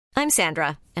I'm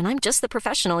Sandra, and I'm just the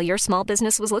professional your small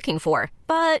business was looking for.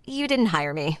 But you didn't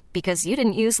hire me because you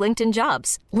didn't use LinkedIn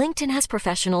Jobs. LinkedIn has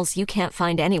professionals you can't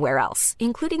find anywhere else,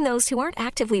 including those who aren't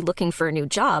actively looking for a new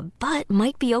job, but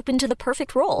might be open to the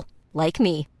perfect role, like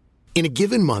me. In a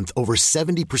given month, over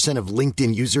 70% of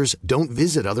LinkedIn users don't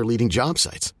visit other leading job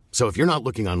sites. So if you're not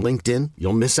looking on LinkedIn,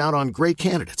 you'll miss out on great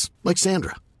candidates like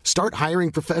Sandra. Start hiring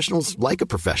professionals like a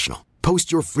professional.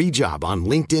 Post your free job on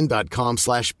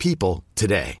linkedin.com/people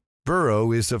today.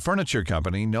 Burrow is a furniture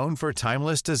company known for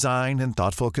timeless design and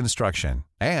thoughtful construction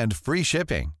and free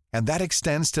shipping, and that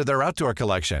extends to their outdoor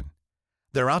collection.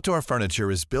 Their outdoor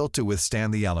furniture is built to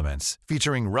withstand the elements,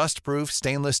 featuring rust-proof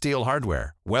stainless steel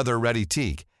hardware, weather-ready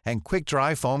teak, and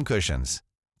quick-dry foam cushions.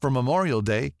 For Memorial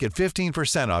Day, get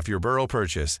 15% off your Burrow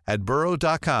purchase at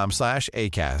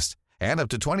burrow.com/ACAST and up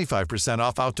to 25%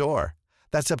 off outdoor.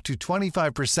 That's up to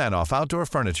 25% off outdoor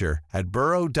furniture at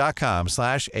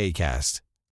burrow.com/ACAST.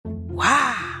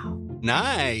 Wow.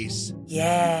 Nice.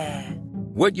 Yeah.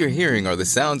 What you're hearing are the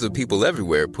sounds of people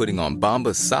everywhere putting on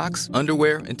Bombas socks,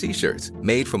 underwear, and T-shirts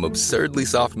made from absurdly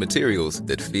soft materials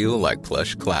that feel like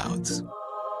plush clouds.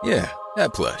 Yeah,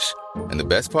 that plush. And the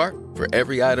best part? For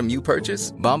every item you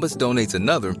purchase, Bombas donates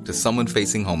another to someone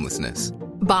facing homelessness.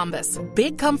 Bombas.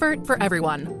 Big comfort for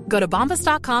everyone. Go to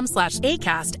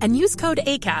bombas.com/ACAST and use code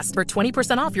ACAST for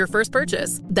 20% off your first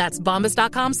purchase. That's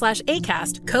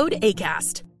bombas.com/ACAST. Code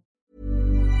ACAST.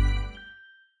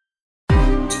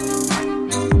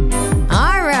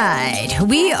 All right,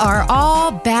 we are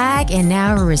all back in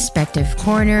our respective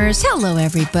corners. Hello,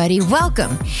 everybody.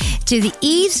 Welcome to the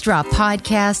Eavesdrop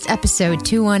Podcast, episode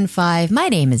 215. My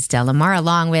name is Delamar,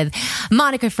 along with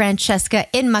Monica Francesca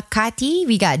in Makati.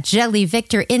 We got Jelly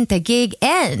Victor in Taguig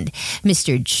and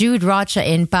Mr. Jude Rocha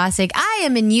in Pasig. I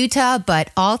am in Utah,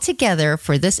 but all together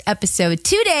for this episode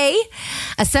today,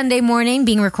 a Sunday morning,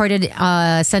 being recorded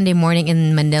Sunday morning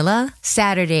in Manila,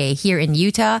 Saturday here in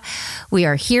Utah. We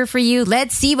are here for you.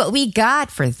 Let's see what we got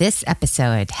for this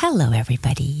episode. Hello,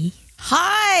 everybody.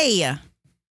 Hi.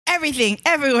 Everything,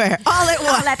 everywhere, all at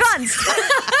once. All at once.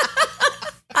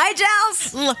 Hi,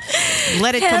 Jels.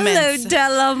 Let it Hello, commence.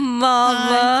 Della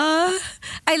Mama.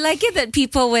 I like it that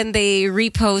people, when they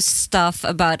repost stuff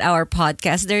about our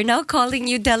podcast, they're now calling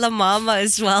you Della Mama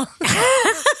as well.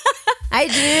 I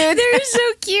do. They're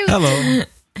so cute. Hello.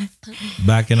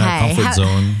 Back in our comfort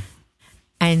zone.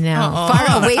 I know.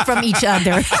 Far away from each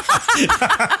other.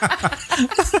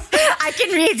 I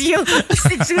can read you.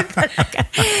 Si Jude talaga.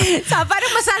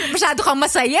 Parang masyado kang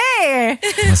masaya eh.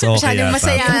 Mas okay Masyadong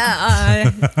masaya.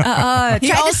 He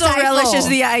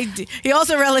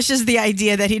also relishes the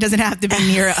idea that he doesn't have to be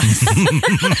near us.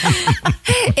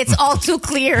 It's all too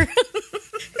clear.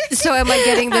 So am I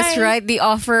getting this right? The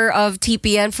offer of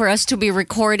TPN for us to be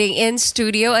recording in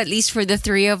studio, at least for the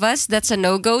three of us, that's a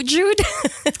no-go, Jude?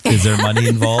 Is there money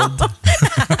involved?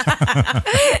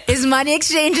 Is money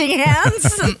exchanging hands?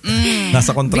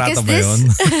 Nasa kontrata ba yun?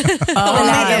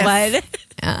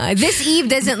 This Eve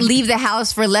doesn't leave the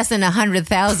house for less than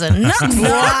 100,000.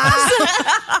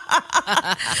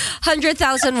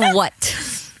 100,000 what?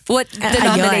 What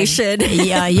denomination?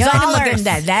 Dollars.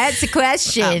 That's a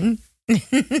question.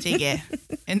 Sige.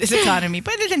 In this economy,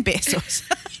 pwede din pesos.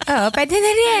 Pwede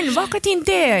na rin. Bakit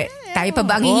hindi? Tayo pa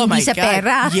ba ang hindi sa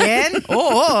pera? Yen?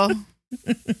 Oo.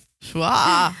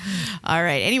 Wow. All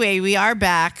right. Anyway, we are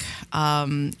back,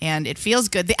 and it feels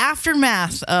good. The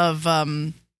aftermath of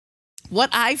what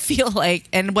I feel like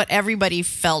and what everybody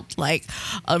felt like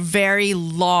a very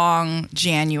long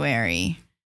January,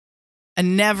 a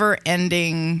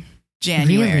never-ending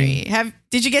January. Really?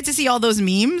 Did you get to see all those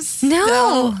memes?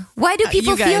 No. Why do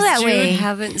people feel that way? I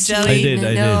haven't seen. I did.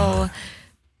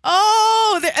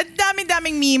 Oh,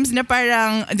 daming memes na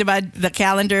parang, diba, the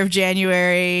calendar of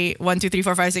January 1, 2, 3,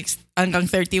 4, 5, 6 hanggang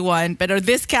 31. Pero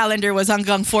this calendar was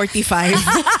hanggang 45.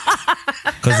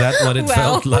 Because that's what it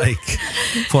felt like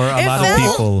for a lot of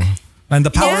people. And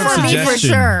the power of suggestion. For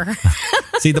sure.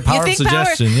 See, the power of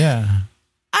suggestion,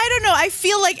 I don't know. I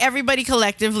feel like everybody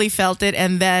collectively felt it.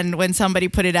 And then when somebody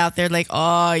put it out there, like,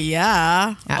 oh,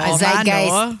 yeah.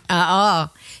 Zeitgeist.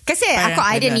 Kasi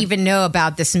I didn't even know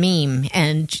about this meme.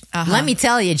 And let me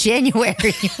tell you,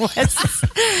 January was,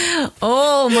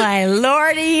 oh my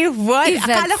lordy, what?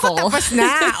 Akala ko tapos na.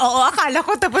 Akala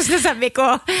ko tapos na, sabi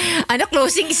ko.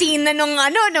 Closing scene na nung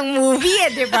movie,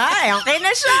 di ba? Okay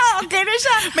na siya.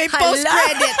 May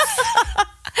post-credits.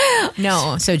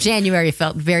 No, so January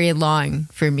felt very long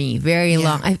for me. Very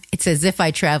long. It's as if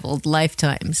I traveled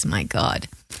lifetimes. My God.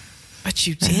 But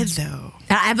you did, though.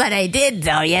 But I did,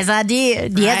 though. Yes, I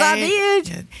did. Yes, I did.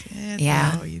 You did,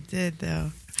 though. You did,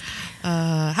 though.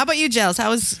 How about you, Gels? How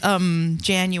was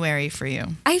January for you?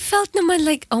 I felt naman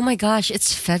like, oh my gosh,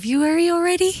 it's February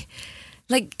already.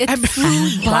 Like it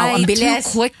flew by ang too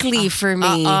bilis. quickly for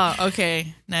me.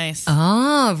 Okay. Nice.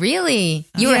 Oh, really?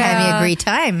 You were having a great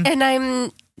time.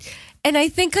 And I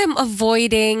think I'm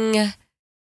avoiding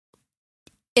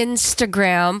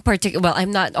Instagram. Well,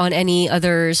 I'm not on any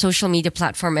other social media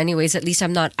platform anyways. At least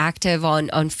I'm not active on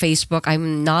Facebook.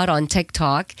 I'm not on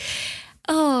TikTok.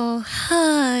 Oh,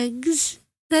 hugs.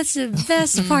 That's the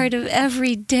best part of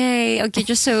every day. Okay,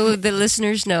 just so the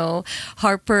listeners know,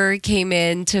 Harper came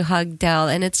in to hug Del,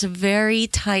 and it's a very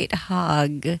tight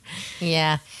hug.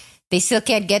 Yeah. They still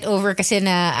can't get over kasi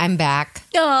na I'm back.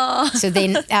 Oh. So they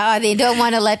don't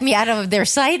want to let me out of their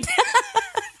sight.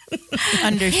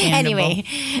 Understandable.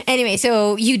 Anyway,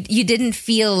 so you didn't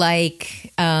feel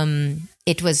like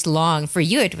it was long. For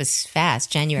you, it was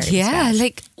fast. January was fast.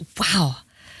 Like, wow.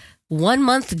 1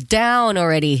 month down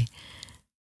already.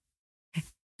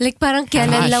 Like parang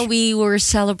kailan lang we were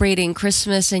celebrating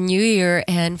Christmas and New Year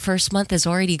and first month is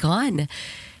already gone.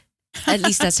 At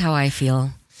least that's how I feel.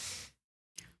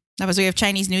 That was we have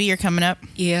Chinese New Year coming up.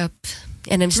 Yep.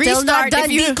 And I'm still not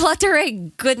done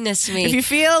decluttering. Goodness me. If you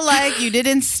feel like you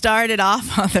didn't start it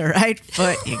off on the right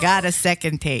foot, you got a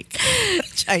second take.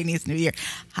 Chinese New Year.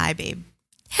 Hi, babe.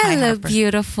 Hello,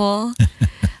 beautiful.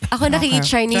 Ako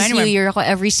nakiki-Chinese New Year ako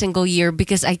every single year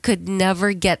because I could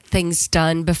never get things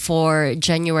done before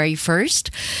January 1st.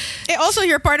 Also,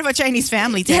 you're part of a Chinese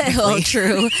family, technically. Oh,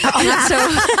 true.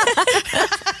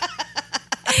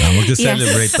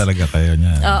 Mag-celebrate talaga kayo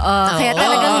niya. Kaya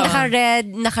talagang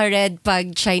naka-red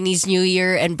pag Chinese New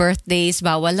Year and birthdays.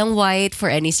 Bawal lang white for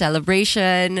any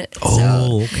celebration.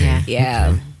 Okay.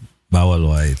 Yeah. Okay. Bawal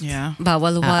white. Yeah.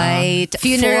 Bawal white.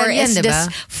 Funeral yan, diba?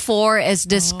 4 is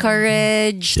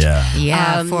discouraged.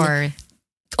 Yeah, 4.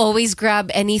 Always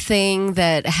grab anything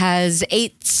that has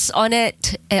 8s on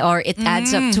it or it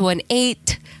adds up to an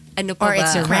 8. Ano pa or ba?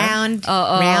 it's a round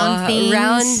things.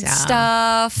 Round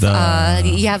stuff.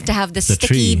 You have to have the sticky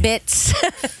tree. bits.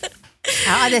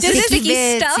 The sticky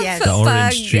bits. stuff. Yes. The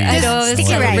orange tree. Sticky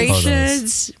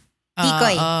celebrations.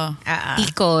 Tikoy.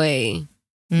 Tikoy.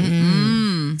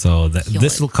 So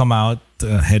this will come out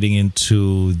heading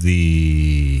into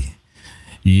the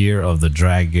Year of the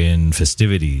Dragon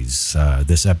festivities.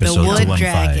 This episode The wood 215.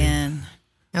 dragon.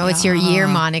 Oh, it's your year,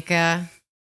 Monica.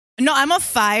 No, I'm a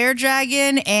fire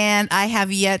dragon, and I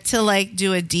have yet to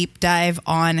do a deep dive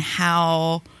on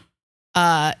how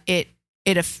the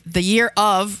year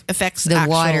of affects The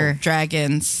actual water.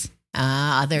 dragons.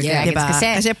 Other dragons. Diba? Kasi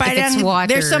Kasi if parang it's water.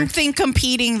 there's something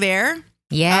competing there.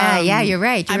 Yeah, you're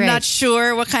right. I'm not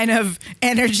sure what kind of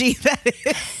energy that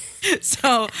is.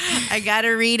 So I got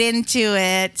to read into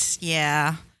it.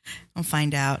 Yeah, I'll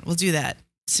find out. We'll do that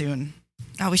soon.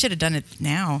 Oh, we should have done it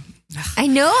now. I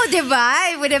know,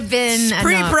 diba? It would have been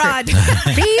Pre-prod.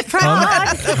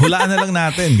 Pre-prod. Hulaan na lang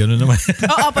natin. Ganun naman.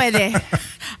 Oo, pwede.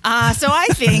 So I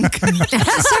think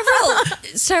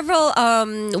several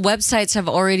websites have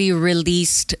already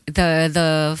released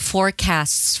the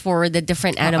forecasts for the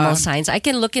different animal signs. I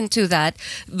can look into that,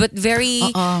 but very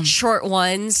short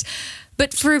ones.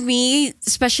 But for me,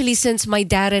 especially since my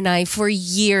dad and I, for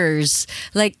years,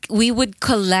 we would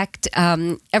collect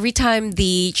every time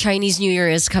the Chinese New Year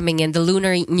is coming in, the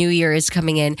Lunar New Year is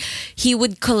coming in, he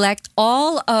would collect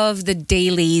all of the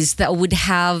dailies that would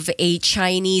have a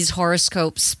Chinese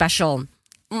horoscope special.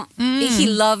 He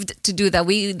loved to do that.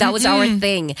 That was our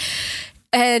thing.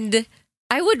 And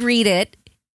I would read it.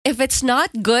 If it's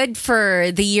not good for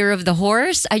the year of the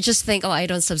horse, I just think, I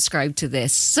don't subscribe to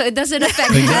this. So it doesn't affect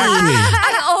me.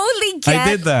 I only get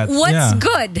did that. what's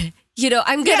good.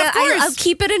 I'll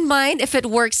keep it in mind if it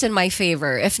works in my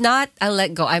favor. If not, I'll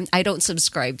let go. I don't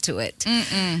subscribe to it.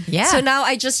 Yeah. So now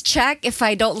I just check if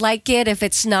I don't like it, if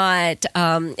it's not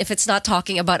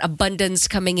talking about abundance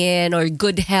coming in or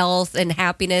good health and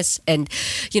happiness and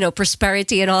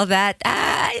prosperity and all that.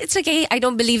 It's okay. I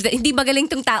don't believe that. Hindi magaling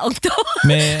tong taong to.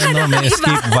 May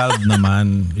escape valve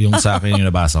naman yung sa akin yung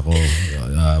nabasa ko,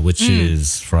 which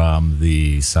is from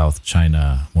the South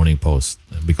China Morning Post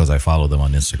because I follow them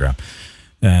on Instagram.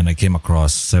 And I came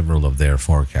across several of their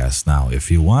forecasts. Now, if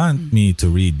you want me to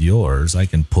read yours, I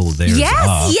can pull theirs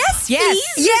up. Yes,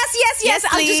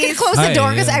 I'm just going to close the door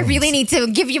because I really need to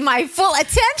give you my full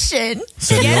attention.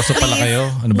 Seryoso pala kayo?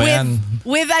 Ano ba yan?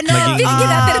 With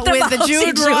the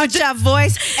Jude Rocha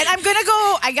voice. And I'm going to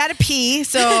go, I got to pee.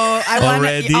 So I want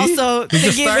to also to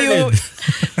give you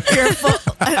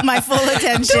my full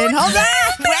attention. Hold on.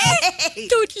 Wait.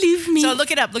 Don't leave me. So look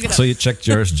it up. So you checked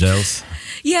yours, Gels?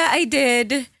 Yeah, I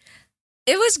did.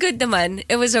 It was good naman.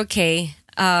 It was okay.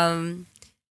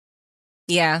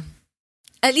 Yeah.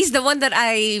 At least the one that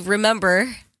I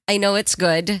remember, I know it's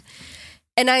good.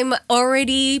 And I'm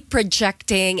already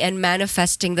projecting and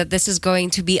manifesting that this is going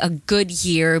to be a good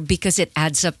year because it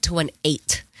adds up to an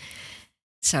 8.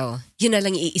 So, yun na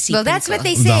lang iisipin Well, that's ko. what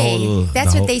they say.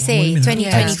 That's what they say.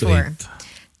 2024.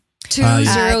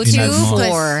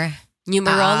 2024.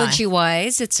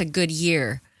 Numerology-wise, it's a good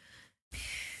year.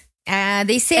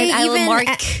 They say And I will even mark...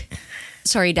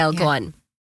 Sorry, Del, go on.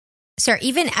 Sir,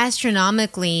 even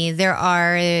astronomically, there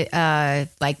are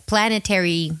like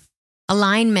planetary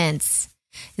alignments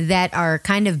that are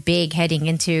kind of big heading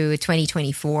into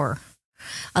 2024.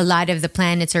 A lot of the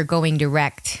planets are going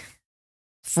direct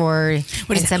for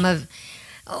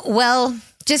well,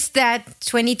 just that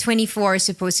 2024 is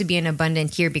supposed to be an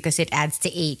abundant year because it adds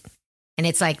to 8. And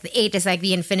it's like the 8 is like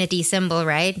the infinity symbol,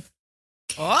 right?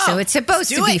 Oh, So it's supposed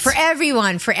to be for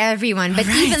everyone. But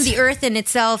even the Earth in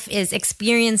itself is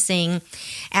experiencing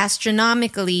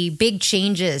astronomically big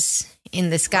changes in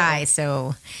the sky.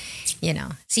 So,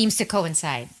 seems to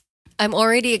coincide. I'm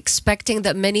already expecting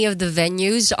that many of the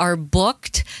venues are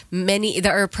booked.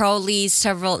 There are probably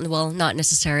several, well, not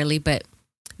necessarily, but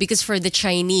because for the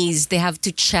Chinese, they have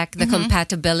to check the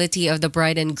compatibility of the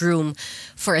bride and groom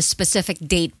for a specific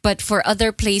date. But for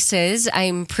other places,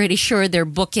 I'm pretty sure they're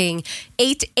booking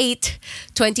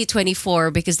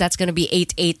 8/8/2024 because that's going to be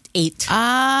 8/8/8.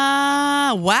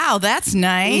 Ah, wow, that's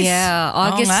nice. Yeah,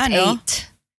 August no? 8,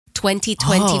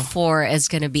 2024 is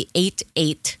going to be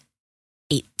 8/8/8.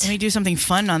 Let me do something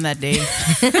fun on that day.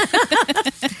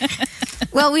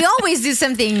 Well, we always do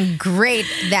something great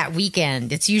that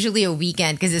weekend. It's usually a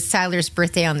weekend because it's Tyler's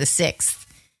birthday on the 6th.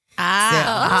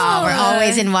 We're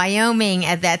always in Wyoming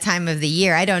at that time of the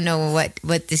year. I don't know what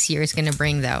this year is going to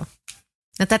bring, though.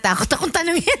 Natatakot akong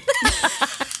tanungin.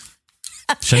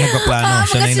 Siya nagpaplano.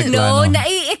 Siya na yung No, nagplano.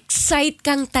 nai-excite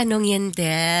kang tanongin,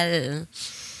 Del.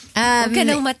 Huwag ka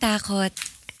nang matakot.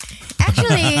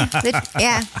 Actually,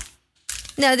 yeah.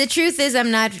 No, the truth is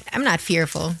I'm not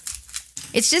fearful.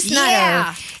 It's just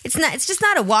not it's just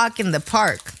not a walk in the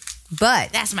park.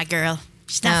 But That's my girl.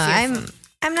 She's no, not fearful.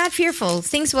 I'm not fearful.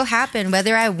 Things will happen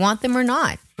whether I want them or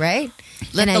not, right?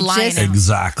 Let And the I lion just- out.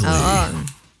 Exactly. Yeah.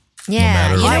 No You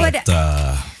know matter what? what.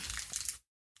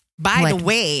 By the What?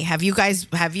 way, have you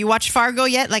watched Fargo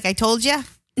yet? Like I told you?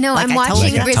 No, Like I'm I told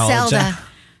watching ya. Griselda.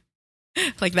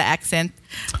 Like the accent.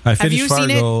 I Have you finished seen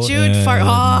it, Fargo Jude?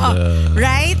 and,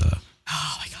 Right?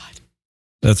 Oh my God.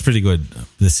 That's pretty good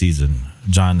this season.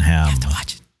 John Hamm. I have to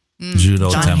watch it. Juno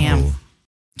John Temple. Hamm.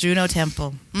 Juno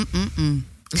Temple.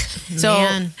 So,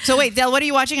 Man. so wait, Del, what are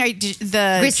you watching? Are you, the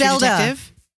True Griselda.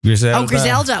 Detective? Griselda. Oh,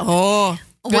 Griselda. Oh.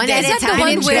 One Is at a that the time. one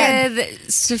in bed.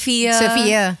 with Sophia?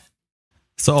 Sophia.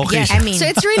 So okay Yes, siya. I mean, So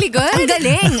it's really good? ang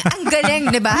galing. Ang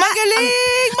galing, di ba?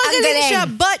 Magaling galing.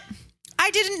 siya. But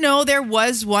I didn't know there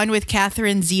was one with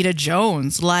Catherine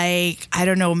Zeta-Jones. Like, I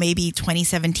don't know, maybe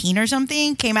 2017 or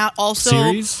something. Came out also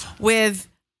Series? with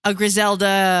a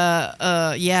Griselda,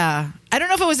 yeah. I don't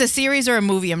know if it was a series or a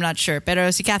movie. I'm not sure. Pero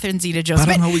si Catherine Zeta-Jones.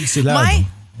 Parang But hawig sila. my,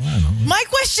 no? Ano? my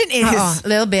question is, A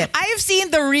little bit. I have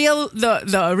seen the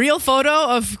real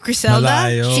photo of Griselda.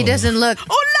 Malayo. She doesn't look.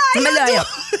 Oh, layo.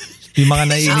 Yung mga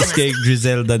naiinis kay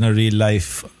Griselda na real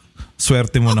life,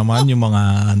 swerte mo naman yung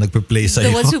mga nagpe-play The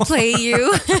sa'yo. ones who play you.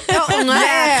 Oo nga.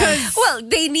 Well,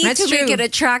 they need That's to make true. it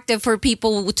attractive for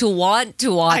people to want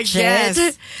to I watch guess.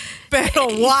 it. Pero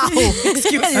wow.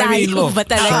 Excuse me. I mean, look, Layo.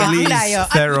 Charlize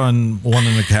Theron won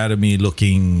an Academy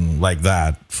looking like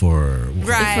that for,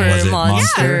 Right. was it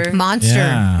Monster. Monster.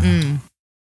 Yeah.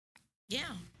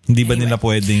 Yeah. Hindi ba nila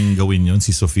pwedeng gawin yun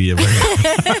si Sofia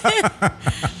Vergara?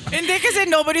 Hindi kasi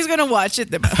nobody's gonna watch it,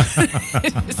 diba?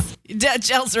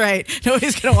 Jel's right.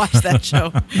 Nobody's gonna watch that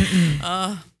show.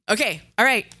 Okay. All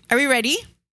right. Are we ready?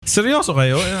 Seryoso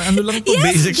kayo? Ano lang to? Yes,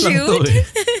 Basic lang to Jude. eh.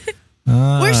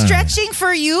 We're stretching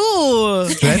for you.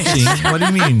 Stretching? What do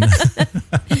you mean?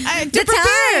 To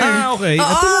prepare. Okay.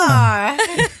 Ito lang.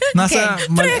 Nasa,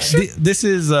 this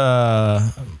is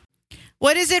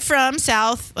What is it from?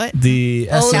 South? What? the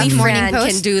Only South Morning Fran Post?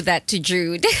 can do that to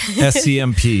Jude.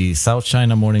 SCMP, South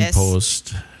China Morning S-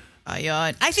 Post.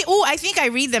 Ayun. I think I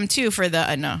read them too for the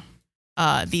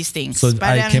these things. So I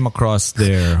Parang came across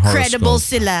their horoscope. credible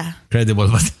sila. Credible,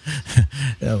 but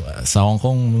sa Hong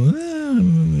Kong,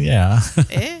 yeah.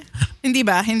 Hindi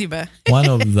ba? One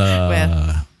of the...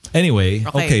 Well, anyway,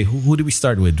 okay. okay, who do we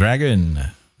start with? Dragon.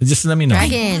 Just let me know.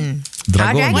 Dragon.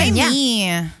 Dragon. Why Yeah. me?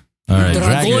 All right,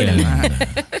 Dragon.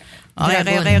 Okay,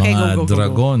 Mga go.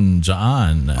 dragon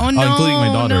dyan. Oh, no, including my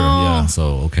daughter. no. Yeah, so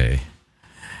okay.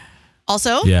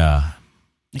 Also? Yeah.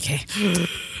 Okay.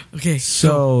 Okay.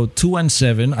 So 2 and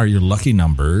 7 are your lucky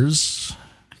numbers.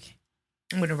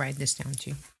 I'm going to write this down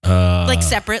too. Like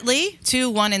separately? 2,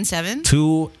 1, and 7?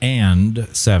 2 and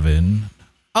 7.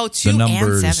 Oh, 2 The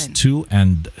numbers and 7. 2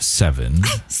 and 7.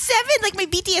 7, like my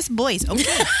BTS boys.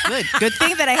 Okay, good. Good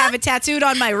thing that I have it tattooed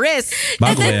on my wrist.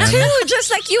 Bago yan. 2,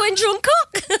 just like you and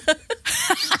Jungkook.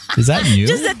 Is that new?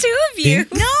 Just the 2 of you.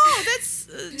 Pink? No, that's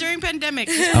during pandemic.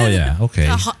 Oh yeah, okay.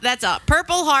 That's a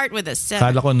purple heart with a 7.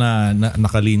 Kala ko na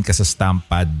nakalin ka sa stamp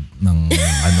pad ng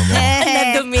ano mo.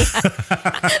 Nadumi.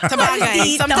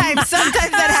 Sabagay. Sometimes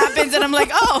that happens and I'm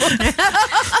like, oh.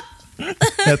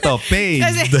 Ito, paid.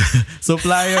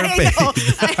 Supplier paid.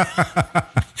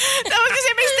 Tapos kasi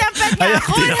may stamp pad nga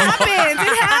ako.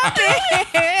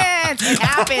 It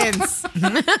happens.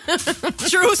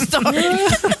 True story.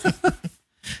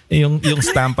 yung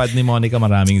stamp pad ni Monica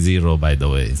maraming 0 by the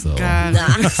way. So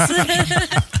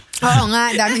Oo nga,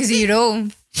 daming 0.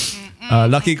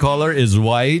 lucky color is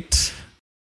white.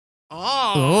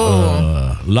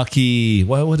 Lucky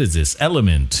what is this?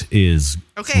 Element is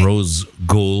rose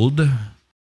gold.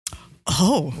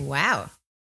 Oh. Wow.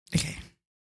 Okay.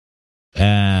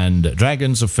 And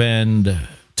dragons offend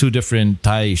 2 different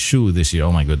Thai shoe this year.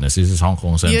 Oh my goodness, this is Hong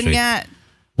Kong centric. Yun nga.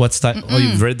 What's Thai? Oh,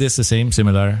 you've read this the same,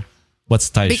 similar? What's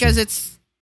Thai Because shoe?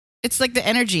 it's like the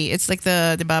energy. It's like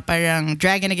the diba, parang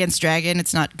dragon against dragon.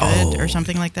 It's not good or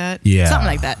something like that. Yeah, something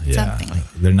like that. Yeah. Something like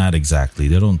that. They're not exactly.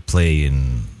 They don't play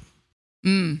in.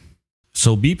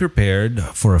 So be prepared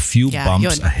for a few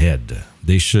bumps yun. ahead.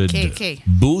 They should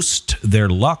boost their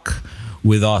luck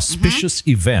with auspicious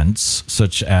events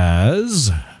such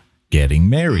as getting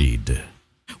married.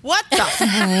 What the?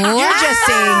 You're just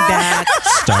saying that.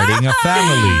 Starting a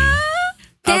family.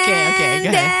 Okay, go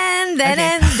ahead.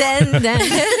 Then.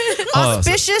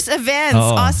 Auspicious events.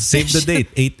 Save the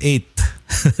date, 8/8.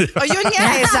 Oh, yun nga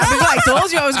eh. Sabi ko, I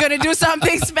told you I was going to do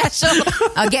something special.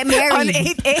 Get married. On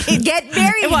 8/8. Get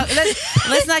married. Well,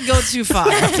 let's not go too far.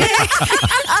 Okay?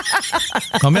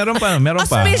 Meron pa.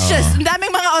 Auspicious. Ang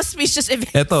daming mga auspicious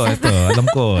events. Ito. Alam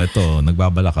ko,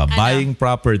 nagbabala ka. Buying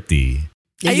property.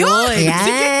 Ayun.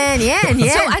 Yan.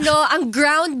 So ang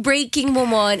groundbreaking mo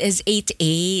mon is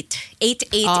 8/8.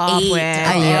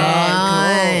 8/8/8.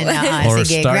 Ayun. Or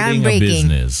Sige, starting a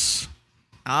business.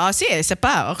 Sige, isa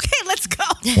pa. Okay, let's go.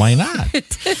 Why not?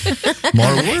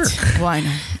 More work. Why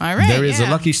not? All right. There is a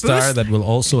lucky star that will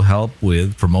also help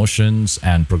with promotions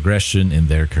and progression in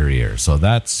their career. So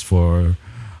that's for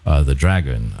the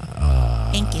dragon.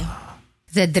 Thank you.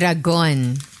 The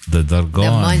dragon. The dragon.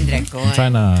 The Mondragon. I'm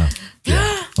trying to...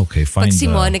 Okay, find Pag si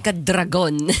Monica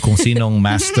Dragon. kung sinong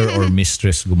master or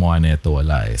mistress gumawa nito,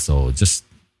 wala eh. So just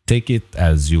take it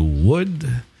as you would.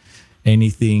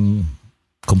 Anything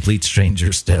complete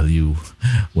strangers tell you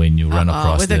when you run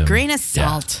across with them. a grain of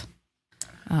salt.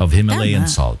 Of Himalayan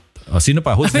salt. Sino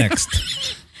pa? Who's next?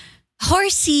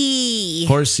 Horsey,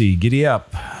 giddy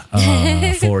up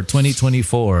for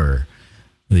 2024.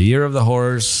 The year of the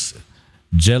horse.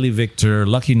 Jelly Victor,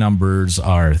 lucky numbers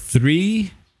are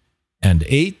 3 and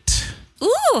 8.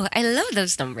 Ooh, I love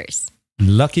those numbers.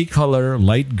 Lucky color,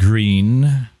 light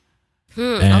green.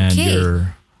 And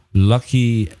your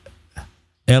lucky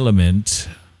element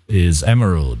is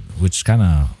emerald, which kind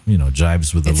of,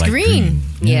 jives with the light green.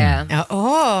 Yeah.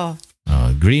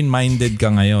 Green-minded ka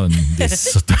ngayon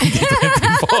this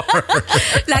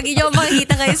 2024. Lagi nyo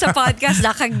makikita ngayon sa podcast,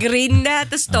 naka-green na,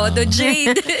 tapos todo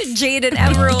jade. Jade and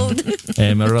emerald.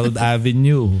 Emerald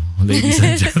Avenue, ladies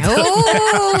and gentlemen.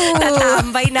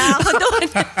 Tatambay na ako doon.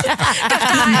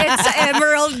 Kakain sa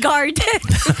Emerald Garden.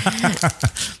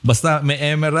 Basta may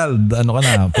emerald,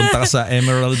 punta ka sa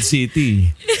Emerald City,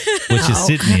 which is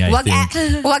Sydney, I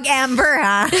think. Wag amber,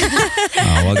 ha?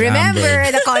 Wag Remember,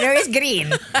 amber. the color is green.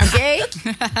 Okay?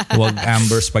 Wag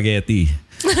amber spaghetti.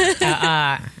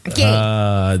 Okay.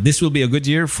 This will be a good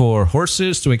year for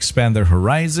horses to expand their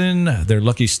horizon. Their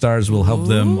lucky stars will help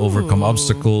them overcome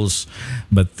obstacles,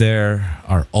 but there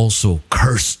are also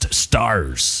cursed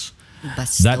stars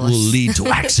that will lead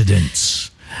to accidents.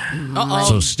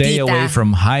 So stay away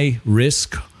from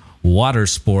high-risk water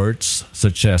sports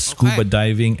such as scuba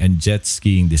diving and jet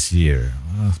skiing this year.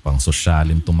 Pang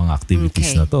sosyalin itong mga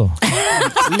activities na to.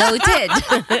 Noted.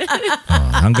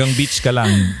 Hanggang beach ka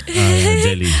lang,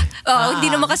 Jelly. Hindi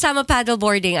na makasama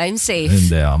paddleboarding. I'm safe.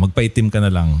 Hindi, magpaitim ka na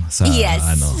lang sa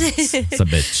sa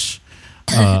beach.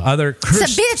 Other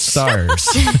cursed stars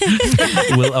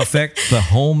will affect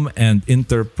the home and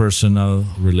interpersonal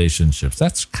relationships.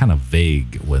 That's kind of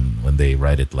vague when they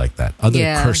write it like that.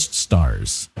 Other cursed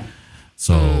stars.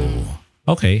 So,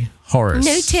 okay, Horus.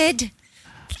 Noted.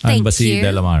 Ano ba Thank si you.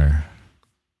 Delamar?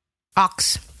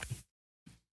 Ox.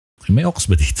 May ox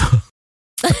ba dito?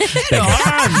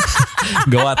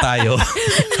 Gawa tayo.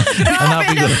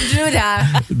 Hanapin ko. Judah,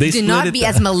 They do split not it. be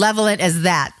as malevolent as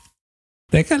that.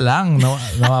 Teka lang,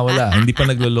 nawawala. Hindi pa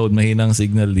naglo-load. Mahinang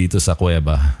signal dito sa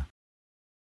kuweba.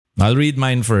 I'll read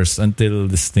mine first until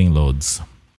this thing loads.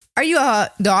 Are you a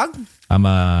dog? I'm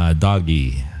a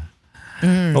doggy.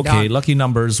 Okay, dog. lucky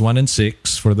numbers 1 and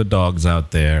 6 for the dogs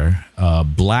out there.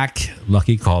 Black,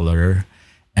 lucky color.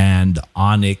 And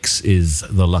onyx is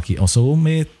the lucky. Also,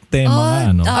 may tema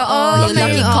nga, no? Yung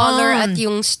lucky ano. color at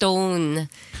yung stone.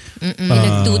 Yung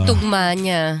nagtutugma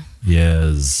niya.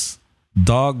 Yes.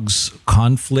 Dogs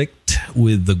conflict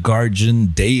with the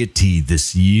guardian deity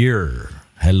this year.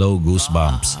 Hello,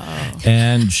 goosebumps.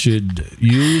 And should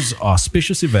use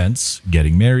auspicious events,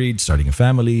 getting married, starting a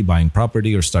family, buying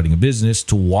property, or starting a business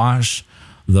to wash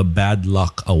the bad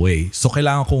luck away. So,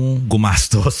 kailangan kong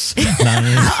gumastos ng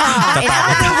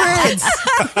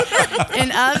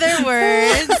In other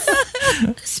words,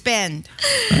 spend.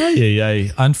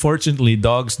 Ay. Unfortunately,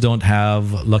 dogs don't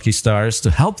have lucky stars to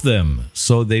help them.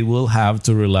 So they will have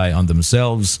to rely on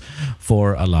themselves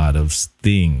for a lot of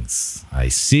things. I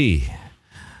see.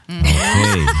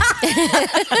 Okay.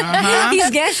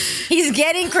 He's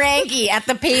getting cranky at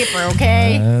the paper,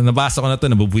 okay? Nabasa ko na ito,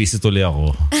 nabubwisit ulit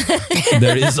ako.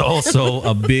 There is also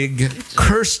a big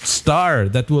cursed star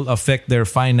that will affect their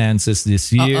finances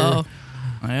this year.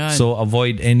 Ayan. So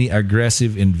avoid any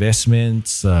aggressive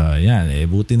investments.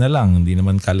 Buti na lang. Hindi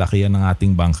naman kalakihan ng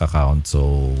ating bank account.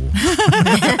 So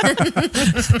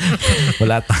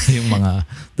wala tayong mga...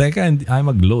 Teka, ay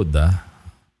mag-load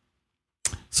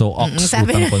So ox,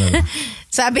 utang ko na lang.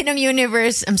 Sabi ng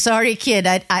universe, I'm sorry kid,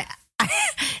 I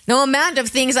no amount of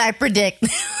things I predict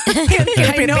can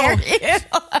prepare you.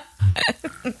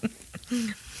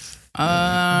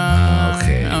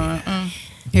 Okay.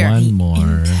 Here. One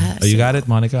more. Oh, you got it,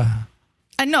 Monica?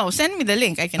 No, send me the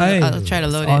link. I'll try to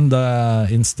load on it. the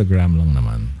Instagram lang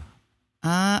naman.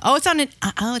 It's on it.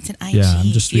 It's an IG. Yeah,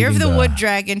 I'm just Year of reading the the Wood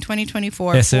Dragon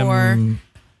 2024 for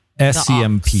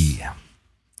SCMP.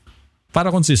 Para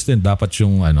consistent, dapat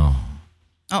yung ano.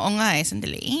 Oo nga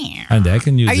sandali. And I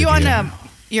can use Are you it on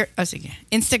here. sige.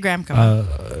 Instagram ka ba?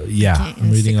 Yeah, Okay,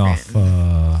 I'm reading off.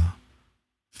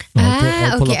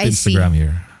 I'll pull up I see. Instagram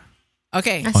here.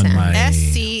 Okay. On my...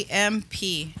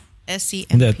 SCMP.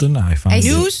 Hindi, ito na. I found it.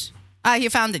 News? You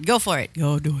found it. Go for it.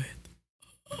 Go do it.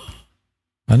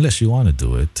 Unless you want to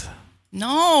do it.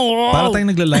 No. Para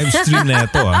tayong nagla-live stream na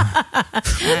ito,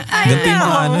 Ganito yung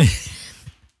mga ano eh.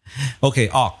 Okay,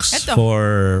 Ox Ito.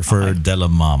 for Della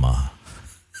Mama.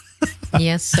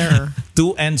 Yes, sir.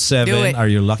 2 and Do 7 it. are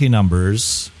your lucky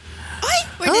numbers.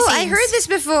 I heard this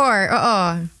before.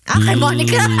 Okay,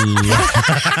 Monica.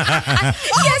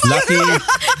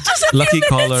 Lucky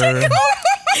color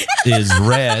is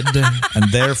red,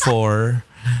 and therefore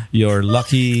your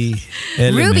lucky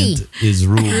element is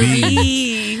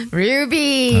ruby.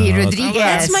 Ruby Rodriguez.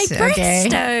 That's my Okay.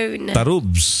 birthstone.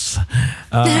 Tarubs.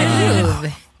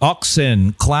 Tarub.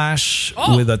 Oxen clash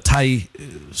with a Tai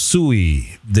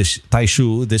Sui Tai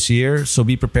Shu this year, so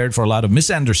be prepared for a lot of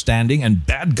misunderstanding and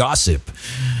bad gossip.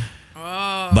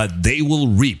 But they will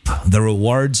reap the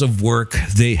rewards of work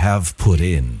they have put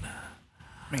in.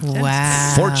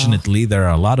 Wow. Fortunately, there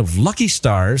are a lot of lucky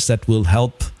stars that will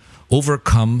help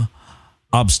overcome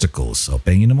obstacles. So,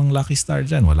 pengin namang lucky star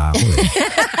dyan. Wala ako eh.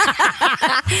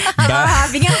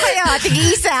 Bigyan kayo,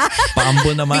 tig-isa.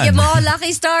 Paambo naman. Bigyan mo ako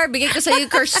lucky star, bigay ko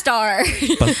sa'yo curse star.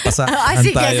 sige,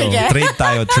 tayo. sige.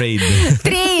 Trade.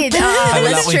 Trade. Ay,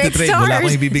 wala Let's akong trade ititrade. Wala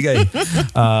akong stars. ibibigay.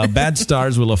 Bad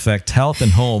stars will affect health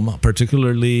and home,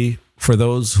 particularly for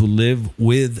those who live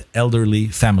with elderly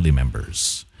family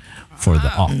members. For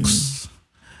the ox.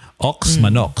 Ox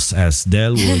manox, as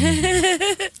Del would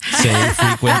say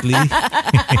frequently.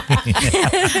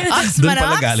 Doon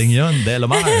pala galing yun, Del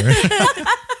Amar.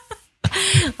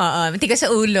 Tiga sa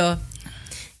ulo.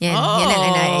 Yan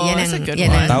that's a good yan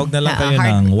one. ang- Tawag na lang kayo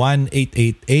hard- ng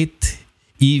 1-888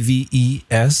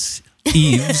 EVES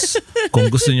Eves kung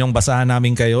gusto nyong basahan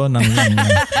namin kayo ng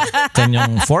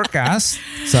kanyang forecast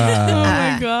sa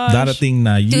darating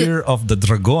na Year of the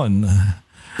Dragon.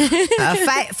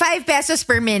 5 pesos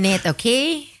per minute,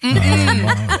 okay?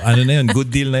 Ano na yun?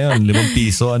 Good deal na yun. 5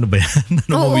 piso. Ano ba yan?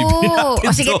 Ano mo bibili natin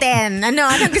O sige, doon? 10.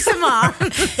 Anong gusto mo?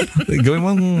 Gawin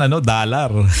mong dollar.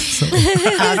 So,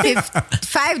 $5. Okay,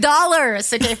 $5.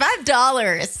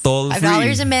 Toll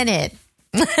free. $5 a minute.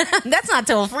 That's not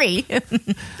toll free.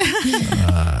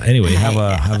 anyway,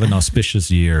 have an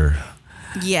auspicious year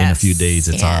Yes. in a few days.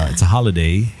 It's a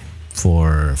holiday.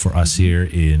 for us here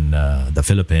in the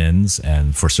Philippines,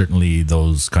 and for certainly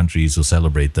those countries who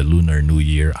celebrate the Lunar New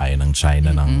Year. Ayaw ng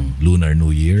China ng Lunar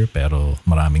New Year, pero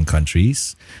maraming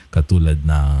countries katulad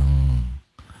ng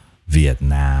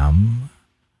Vietnam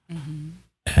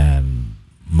and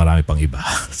marami pang iba.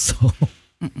 So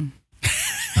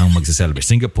ang magse-celebrate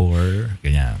Singapore,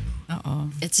 ganyan.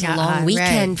 It's a long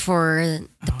weekend for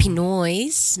the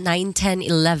Pinoys. 9, 10,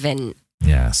 11.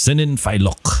 Yeah, Sinin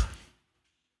Failok.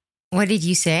 What did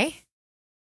you say?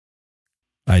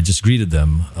 I just greeted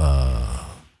them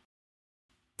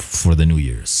for the New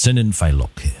Year. Sinin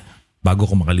Failok. Bago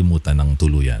ko makalimutan ng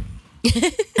tuluyan.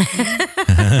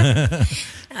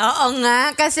 Oo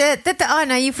nga, kasi totoo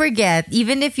na, you forget.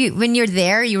 Even if when you're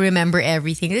there, you remember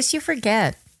everything. Just you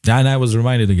forget. And I was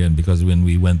reminded again because when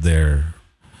we went there,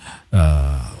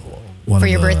 one For of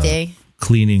your the birthday?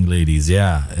 cleaning ladies,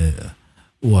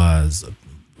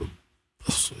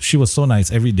 she was so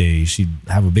nice every day. She'd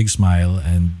have a big smile,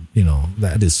 and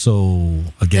that is so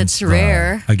against That's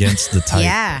rare. Against the type.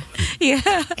 Yeah.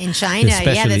 Yeah. In China,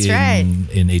 Especially yeah, that's right.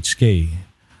 in HK.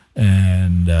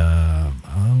 And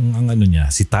ang ano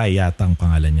niya, si Tai yata ang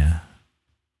pangalan niya.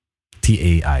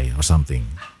 TAI or something.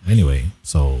 Anyway,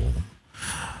 so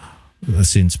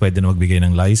since pwede na magbigay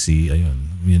ng lycée, ayun,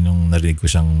 yun yung narinig ko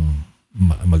siyang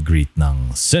mag-greet ng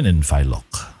Sinin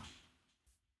Failok.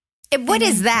 What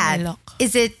is that?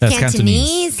 Is it That's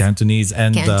Cantonese? Cantonese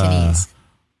and Cantonese.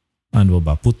 ano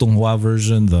ba? Putong Hua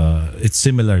version, it's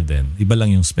similar din. Iba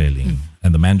lang yung spelling.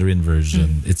 And the Mandarin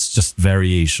version, it's just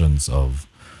variations of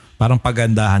parang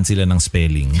pagandahan sila ng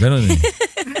spelling. Ganun eh.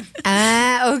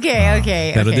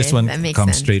 Okay. Pero this one That makes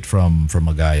comes sense. straight from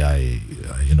a guy I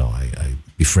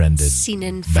befriended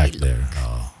Sinin back Failok. there.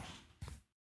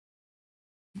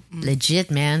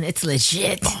 Legit, man. It's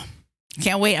legit.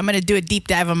 Can't wait. I'm going to do a deep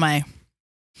dive on my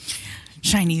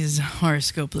Chinese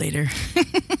horoscope later.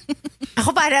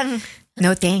 Ako parang,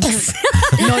 no thanks.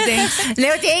 No thanks.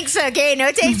 No thanks, okay?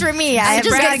 No thanks for me. I'm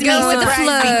just gonna go with the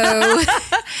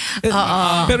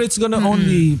flow. Pero it's gonna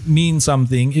only mean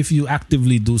something if you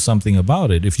actively do something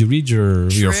about it. If you read your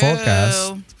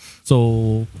forecast.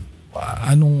 So,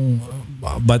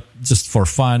 but just for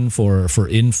fun, for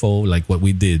info, like what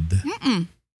we did.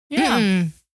 Yeah.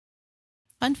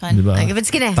 Fun. Diba? Like if it's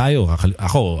gonna...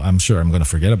 Ako, I'm sure I'm gonna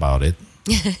forget about it.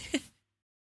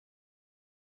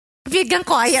 Biglang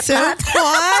quiet So lahat.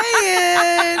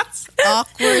 quiet.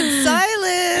 Awkward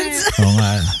silence. Oo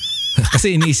nga.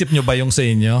 Kasi iniisip nyo ba yung sa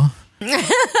inyo?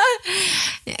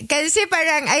 Kasi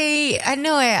parang I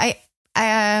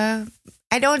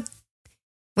don't,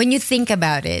 when you think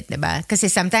about it, diba? Kasi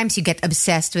sometimes you get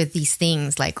obsessed with these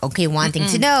things, like, okay, wanting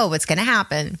to know what's gonna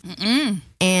happen.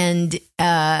 And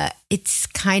it's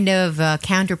kind of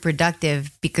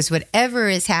counterproductive because whatever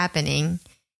is happening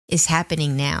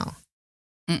now.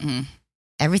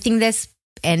 Everything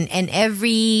and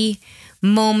every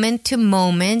moment to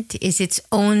moment is its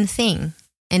own thing.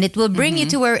 And it will bring you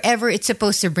to wherever it's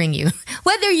supposed to bring you.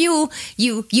 Whether you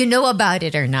know about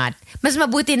it or not. Mas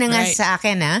mabuti na nga sa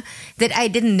akin that I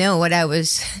didn't know what I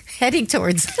was heading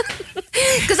towards.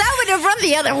 Because I would have run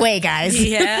the other way, guys.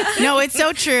 Yeah. No, it's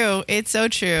so true. It's so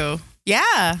true.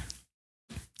 Yeah.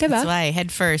 Diba? That's why.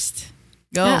 Head first.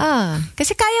 Go.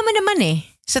 Kasi kaya mo naman eh.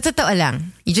 Sa totoo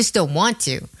lang. You just don't want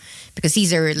to. Because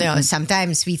these are,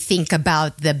 sometimes we think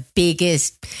about the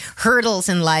biggest hurdles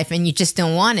in life and you just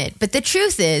don't want it. But the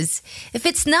truth is, if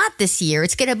it's not this year,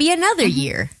 it's going to be another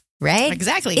year, right?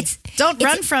 Exactly. Don't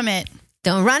run from it.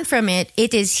 Don't run from it.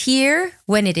 It is here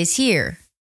when it is here.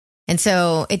 And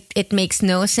so it makes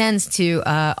no sense to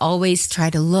always try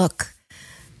to look.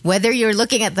 Whether you're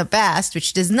looking at the past,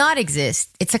 which does not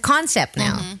exist, it's a concept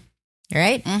now,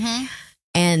 right?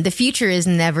 And the future is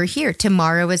never here.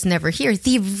 Tomorrow is never here.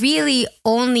 The really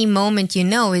only moment you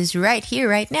know is right here,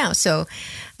 right now. So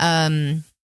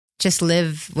just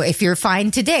live. If you're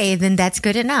fine today, then that's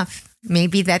good enough.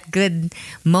 Maybe that good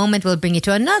moment will bring you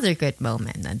to another good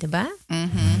moment. Diba?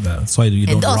 That's why you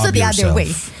don't And also rob the other yourself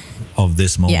way. of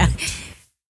this moment. Yeah.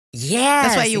 Yes,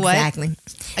 That's why you what? exactly.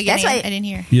 Again, That's why I didn't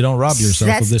hear. You don't rob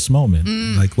yourself of this moment.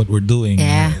 Like what we're doing,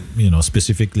 Yeah.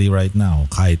 specifically right now.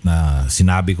 Kahit na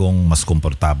sinabi kong mas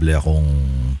komportable akong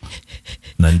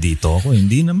nandito ako,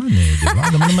 hindi naman eh.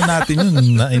 Diba? Alam naman natin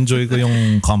yun. Na-enjoy ko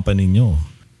yung company nyo.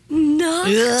 No.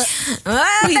 We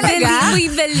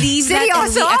believe that and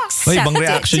Seryoso? we accept Ay, ibang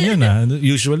reaction yun ah.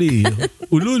 Usually,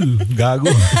 ulul,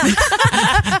 gago.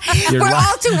 We're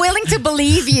all too willing to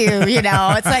believe you,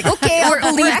 It's like, okay, I'll We're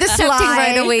believe this accepting lie.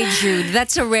 right away, Jude.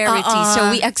 That's a rarity,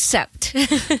 so we accept.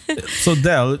 So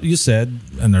Del, you said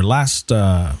in our last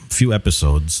few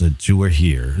episodes that you were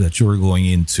here, that you were going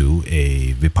into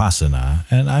a Vipassana,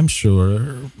 and I'm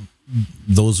sure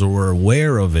those who were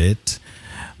aware of it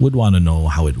would want to know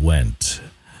how it went.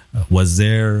 Was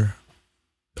there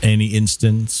any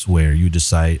instance where you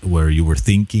were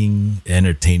thinking,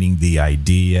 entertaining the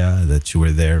idea that you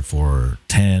were there for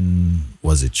 10,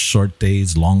 was it short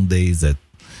days, long days, that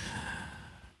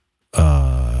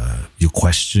you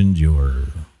questioned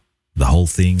the whole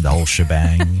thing, the whole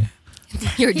shebang?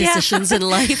 Your decisions in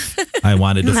life. I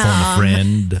wanted to phone a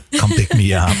friend, come pick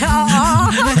me up.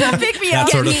 Come pick me up.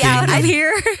 That sort of Get me out thing. of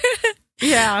here.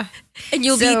 Yeah. And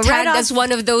you'll So be tagged right as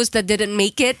one of those that didn't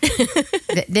make it.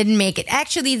 That didn't make it.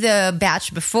 Actually, the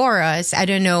batch before us, I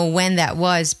don't know when that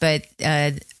was, but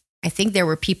I think there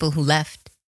were people who left.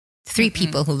 3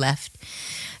 people who left.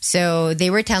 So they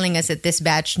were telling us that this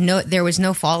batch, there was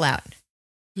no fallout.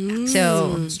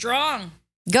 So Strong.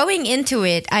 going into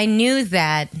it, I knew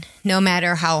that no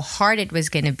matter how hard it was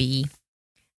going to be,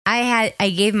 I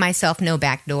gave myself no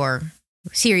back door.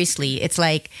 Seriously, it's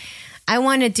like, I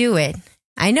want to do it.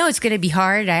 I know it's going to be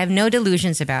hard. I have no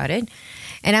delusions about it.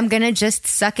 And I'm going to just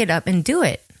suck it up and do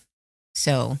it.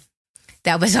 So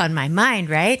that was on my mind,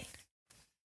 right?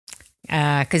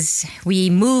 Because we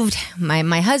moved,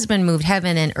 my husband moved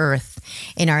heaven and earth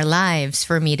in our lives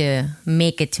for me to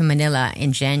make it to Manila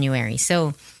in January.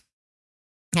 So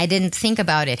I didn't think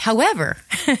about it. However,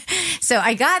 so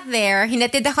I got there.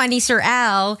 Hinatid ako ni Sir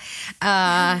Al.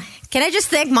 Can I just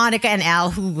thank Monica and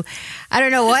Al, who, I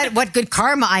don't know what good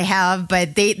karma I have,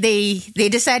 but they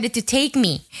decided to take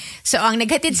me. So ang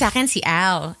naghatid sa akin si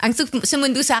Al. Ang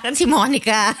sumundo sa akin si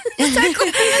Monica. Sabi ko,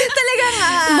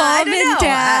 talagang, Mom and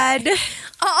Dad.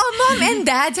 Mom and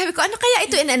Dad. Sabi ko, ano kaya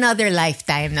ito in another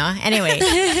lifetime, no? Anyway.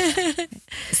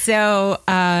 So,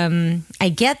 I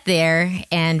get there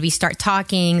and we start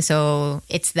talking. So,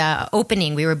 it's the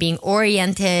opening. We were being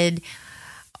oriented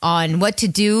on what to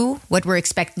do, what we're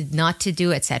expected not to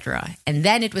do, etc. And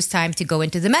then it was time to go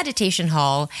into the meditation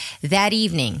hall that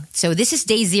evening. So, this is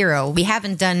day 0. We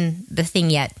haven't done the thing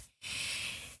yet.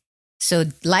 So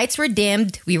lights were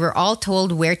dimmed. We were all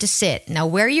told where to sit. Now,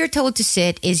 where you're told to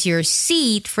sit is your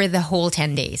seat for the whole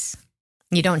 10 days.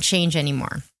 You don't change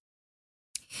anymore.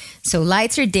 So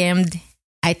lights are dimmed.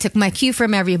 I took my cue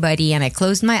from everybody and I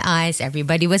closed my eyes.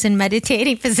 Everybody was in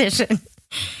meditating position.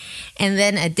 And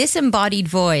then a disembodied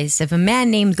voice of a man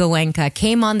named Goenka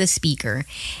came on the speaker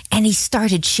and he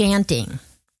started chanting.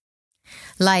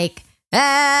 Like,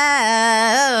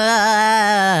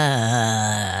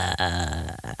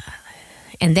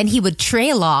 and then he would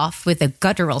trail off with a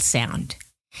guttural sound.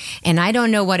 And I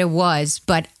don't know what it was,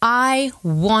 but I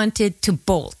wanted to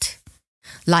bolt.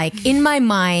 Like, in my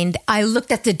mind, I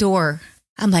looked at the door.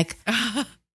 I'm like,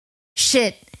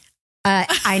 shit,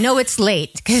 I know it's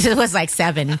late because it was like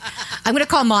 7. I'm going to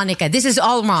call Monica. This is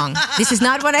all wrong. This is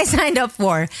not what I signed up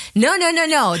for.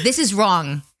 No. This is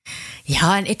wrong.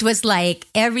 Yeah, and it was like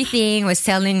everything was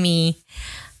telling me,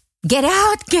 get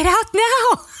out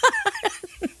now.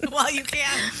 While you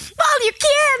can. Well, you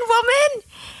can, woman.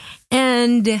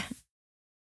 And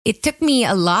it took me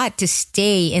a lot to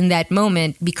stay in that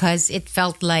moment because it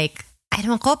felt like, I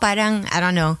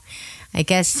don't know. I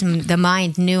guess the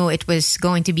mind knew it was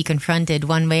going to be confronted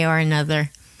one way or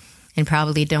another and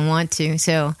probably don't want to.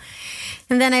 So,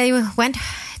 and then I went,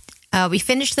 we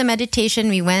finished the meditation.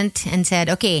 We went and said,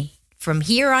 okay, from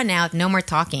here on out, no more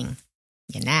talking.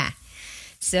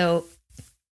 So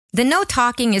the no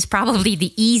talking is probably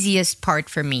the easiest part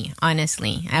for me,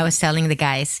 honestly. I was telling the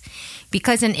guys,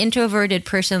 because an introverted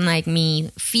person like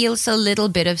me feels a little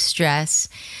bit of stress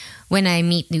when I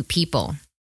meet new people.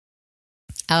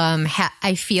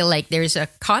 I feel like there's a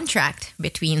contract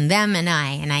between them and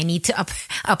I need to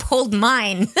uphold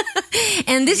mine.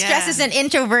 And this stresses an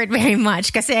introvert very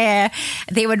much because they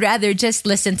would rather just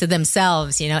listen to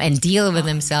themselves, and deal with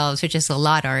themselves, which is a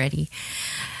lot already.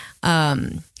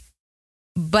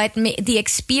 But the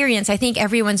experience, I think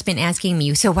everyone's been asking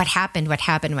me, so what happened?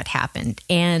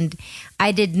 And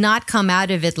I did not come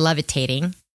out of it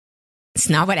levitating. It's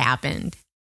not what happened.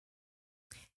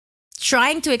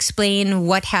 Trying to explain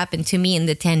what happened to me in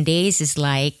the 10 days is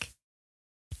like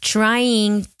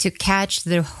trying to catch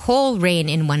the whole rain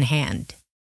in one hand.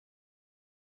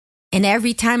 And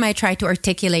every time I try to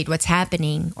articulate what's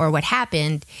happening or what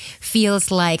happened,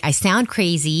 feels like I sound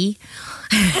crazy.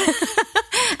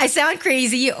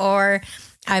 Or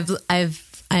I've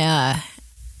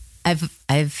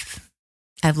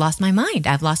lost my mind.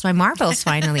 I've lost my marbles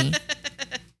finally.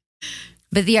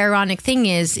 But the ironic thing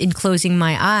is, in closing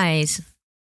my eyes,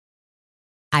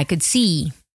 I could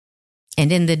see.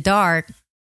 And in the dark,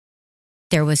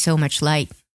 there was so much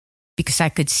light because I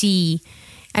could see.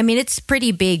 I mean, it's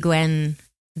pretty big when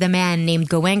the man named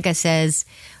Goenka says,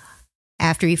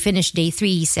 after he finished day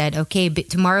 3, he said, okay, but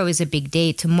tomorrow is a big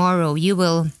day. Tomorrow you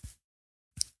will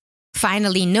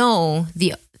finally know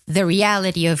the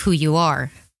reality of who you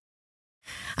are.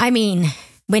 I mean,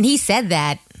 when he said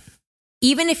that,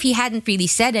 even if he hadn't really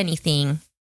said anything,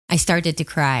 I started to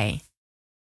cry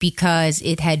because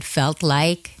it had felt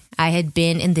like I had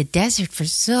been in the desert for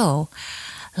so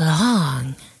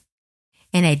long.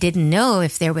 And I didn't know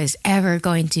if there was ever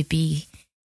going to be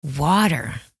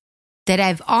water. That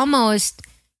I've almost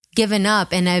given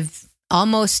up and I've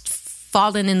almost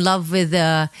fallen in love with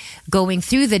going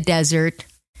through the desert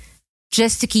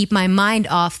just to keep my mind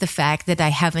off the fact that I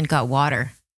haven't got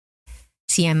water.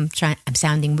 See, I'm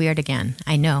sounding weird again.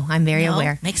 I know. I'm very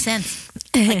aware. Makes sense.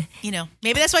 Like,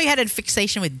 maybe that's why you had a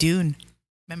fixation with Dune.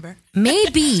 Remember?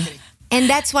 Maybe. And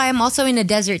that's why I'm also in a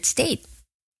desert state.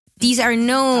 These are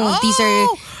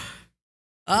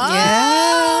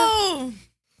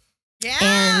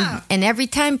Yeah. And every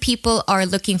time people are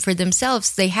looking for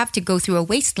themselves, they have to go through a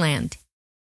wasteland.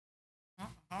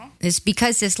 It's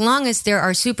because as long as there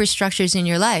are superstructures in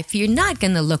your life, you're not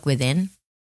going to look within.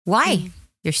 Why?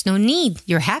 There's no need.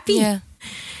 You're happy.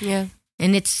 Yeah.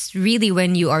 And it's really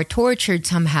when you are tortured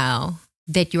somehow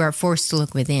that you are forced to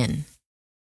look within.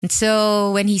 And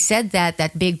so when he said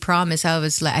that big promise,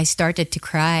 I started to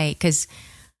cry because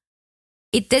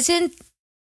it doesn't,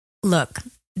 look,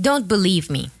 don't believe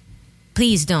me.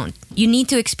 Please don't. You need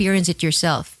to experience it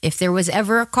yourself. If there was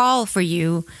ever a call for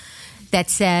you that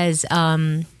says,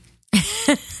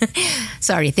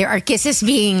 sorry, there are kisses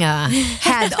being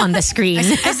had on the screen.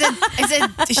 I said,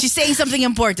 she's saying something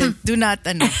important. Do not,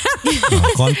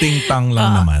 Konting tang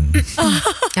lang naman.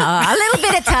 A little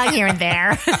bit of tongue here and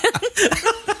there.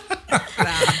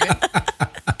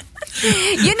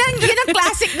 Yun ang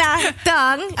classic na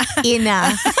tongue,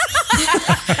 ina.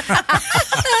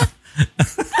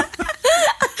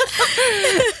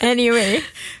 Anyway,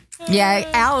 yeah,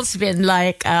 Al's been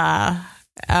like, parang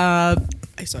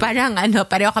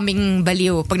pareho kaming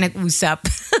baliw pag nag-usap.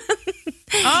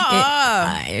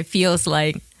 It feels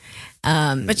like.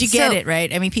 But you get it,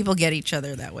 right? I mean, people get each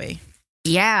other that way.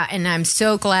 Yeah, and I'm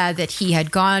so glad that he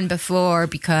had gone before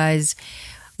because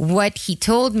what he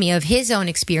told me of his own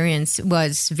experience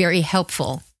was very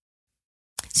helpful.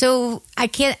 So I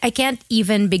can't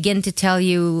even begin to tell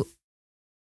you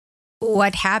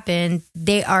what happened.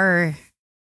 They are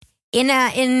in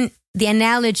the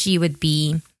analogy would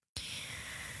be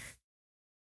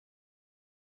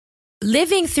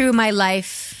living through my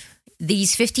life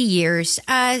these 50 years.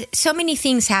 So many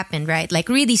things happened, right? Like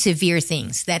really severe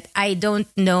things that I don't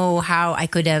know how I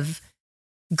could have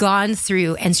gone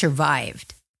through and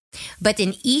survived. But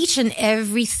in each and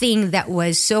everything that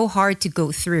was so hard to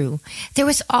go through, there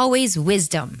was always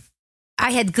wisdom.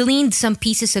 I had gleaned some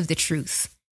pieces of the truth.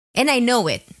 And I know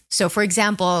it. So, for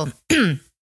example,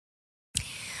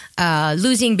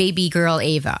 losing baby girl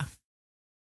Ava.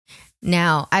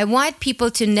 Now, I want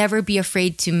people to never be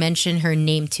afraid to mention her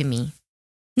name to me,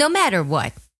 no matter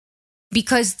what.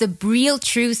 Because the real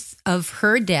truth of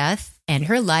her death and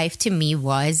her life to me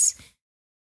was,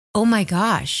 oh my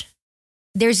gosh,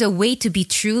 there's a way to be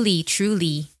truly,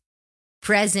 truly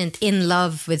present in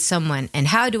love with someone. And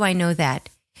how do I know that?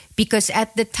 Because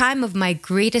at the time of my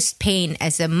greatest pain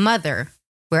as a mother,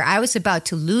 where I was about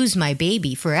to lose my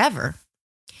baby forever,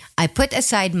 I put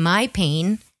aside my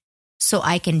pain so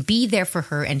I can be there for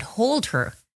her and hold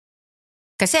her.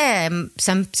 Kasi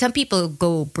some people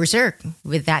go berserk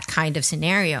with that kind of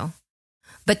scenario.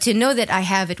 But to know that I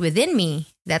have it within me,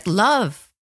 that love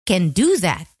can do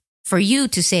that, for you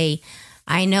to say,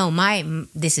 I know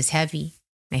this is heavy.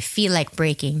 I feel like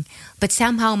breaking. But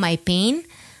somehow my pain,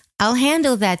 I'll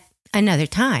handle that another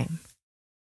time.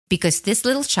 Because this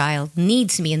little child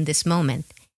needs me in this moment.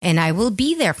 And I will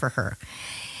be there for her.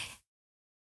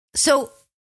 So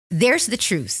there's the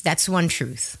truth. That's one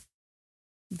truth.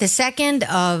 The second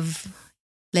of,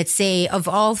 let's say, of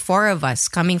all 4 of us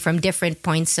coming from different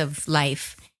points of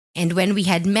life. And when we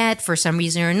had met for some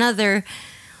reason or another,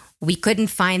 we couldn't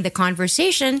find the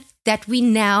conversation that we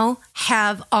now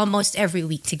have almost every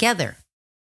week together.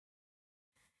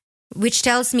 Which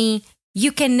tells me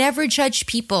you can never judge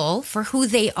people for who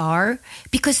they are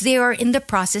because they are in the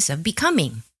process of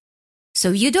becoming.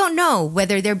 So you don't know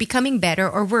whether they're becoming better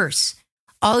or worse.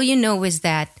 All you know is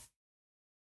that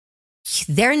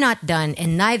they're not done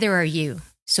and neither are you.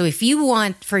 So if you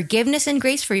want forgiveness and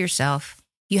grace for yourself,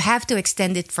 you have to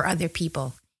extend it for other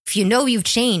people. If you know you've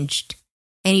changed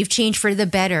and you've changed for the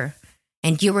better,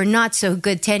 and you were not so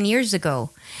good 10 years ago,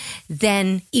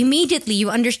 then immediately you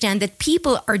understand that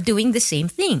people are doing the same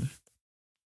thing.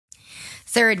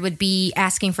 Third would be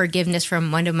asking forgiveness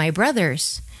from one of my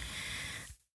brothers.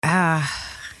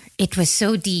 It was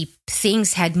so deep.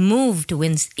 Things had moved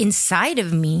inside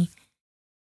of me.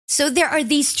 So there are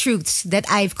these truths that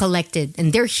I've collected,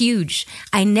 and they're huge.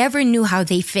 I never knew how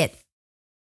they fit.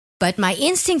 But my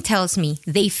instinct tells me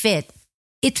they fit.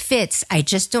 It fits. I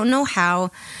just don't know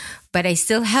how, but I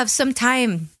still have some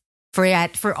time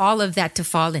for all of that to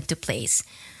fall into place.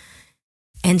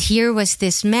 And here was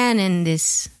this man in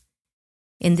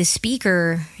the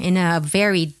speaker in a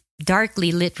very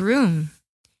darkly lit room.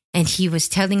 And he was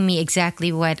telling me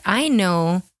exactly what I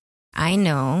know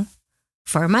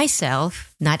for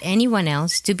myself, not anyone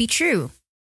else, to be true.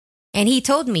 And he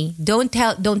told me,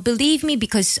 don't believe me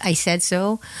because I said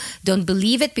so. Don't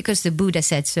believe it because the Buddha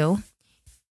said so.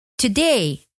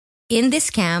 Today, in this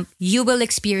camp, you will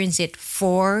experience it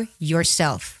for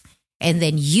yourself. And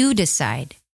then you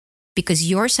decide, because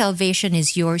your salvation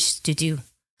is yours to do.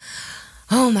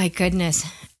 Oh my goodness.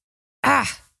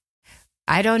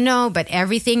 I don't know, but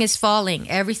everything is falling.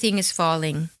 Everything is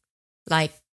falling.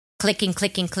 Like clicking.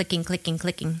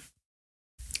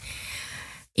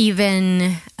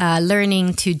 Even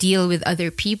learning to deal with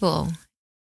other people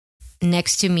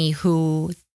next to me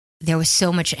who there was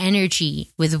so much energy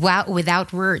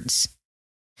without words.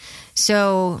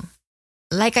 So,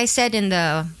 like I said in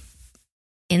the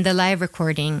live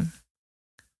recording,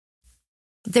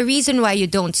 the reason why you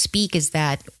don't speak is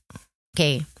that,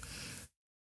 okay,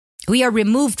 we are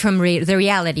removed from the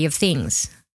reality of things,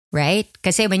 right?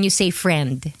 Because when you say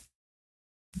friend,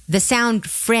 the sound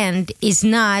friend is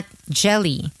not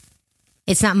Jelly.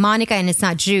 It's not Monica and it's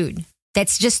not Jude.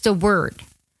 That's just a word.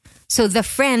 So the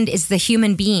friend is the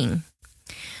human being.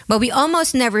 But we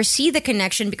almost never see the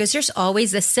connection because there's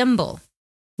always a symbol.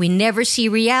 We never see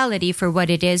reality for what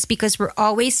it is because we're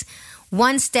always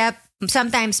one step,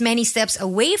 sometimes many steps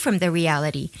away from the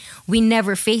reality. We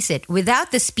never face it.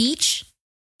 Without the speech,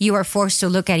 you are forced to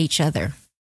look at each other.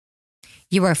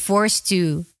 You are forced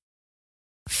to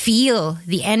feel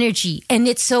the energy. And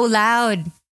it's so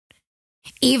loud.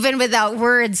 Even without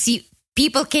words,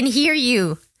 people can hear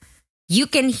you. You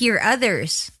can hear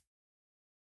others.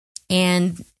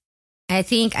 And I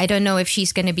don't know if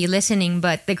she's going to be listening,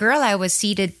 but the girl I was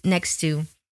seated next to,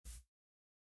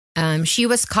 she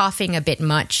was coughing a bit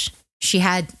much. She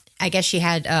had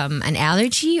an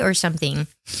allergy or something.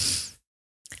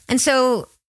 And so,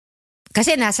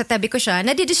 kasi nasa tabi ko siya,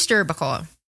 nadidisturb ako.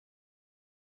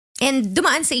 And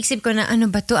dumaan sa isip ko na, ano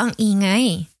ba to ang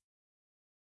ingay?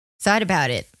 Thought about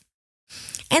it.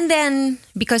 And then,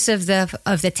 because of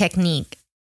the technique,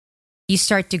 you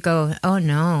start to go, oh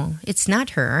no, it's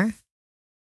not her.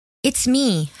 It's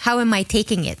me. How am I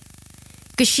taking it?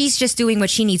 Because she's just doing what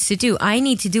she needs to do. I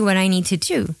need to do what I need to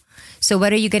do. So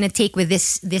what are you going to take with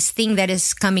this thing that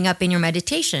is coming up in your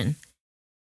meditation?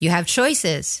 You have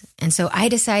choices. And so I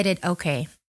decided, okay.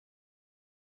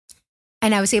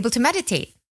 And I was able to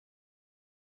meditate.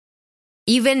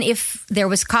 Even if there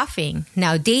was coughing.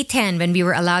 Now, day 10, when we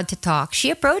were allowed to talk, she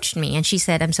approached me and she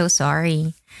said, I'm so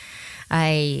sorry.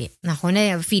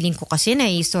 Feeling ko kasi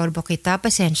naiistorbo kita,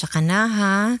 pasensya ka na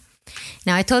ha.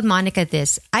 Now, I told Monica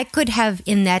this. I could have,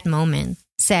 in that moment,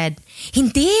 said,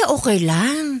 hindi, okay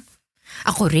lang.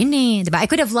 Ako rin eh. Diba? I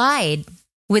could have lied.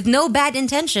 With no bad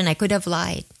intention, I could have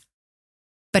lied.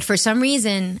 But for some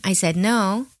reason, I said,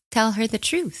 no, tell her the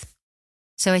truth.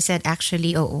 So I said,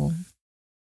 actually, oo.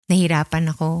 Nahirapan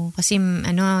ako. Kasi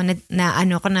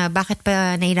bakit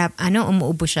pa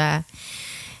umuubo siya.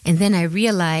 And then I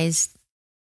realized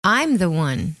I'm the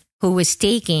one who was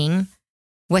taking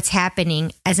what's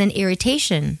happening as an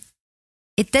irritation.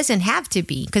 It doesn't have to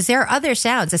be, because there are other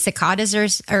sounds. The cicadas are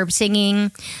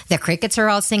singing, the crickets are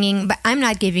all singing, but I'm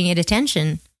not giving it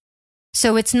attention.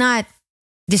 So it's not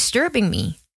disturbing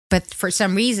me. But for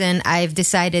some reason, I've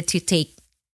decided to take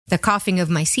the coughing of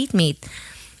my seatmate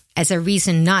as a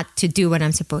reason not to do what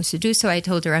I'm supposed to do. So I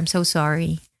told her, I'm so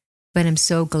sorry, but I'm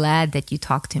so glad that you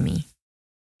talked to me.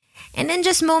 And then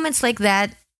just moments like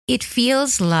that, it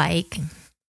feels like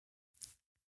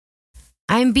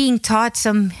I'm being taught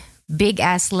some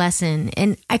big-ass lesson.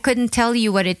 And I couldn't tell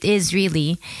you what it is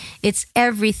really. It's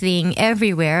everything,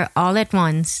 everywhere, all at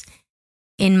once.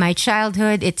 In my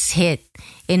childhood, it's hit.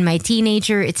 In my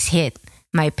teenager, it's hit.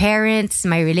 My parents,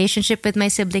 my relationship with my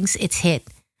siblings, it's hit.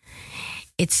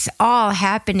 It's all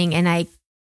happening and I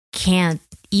can't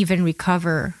even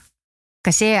recover.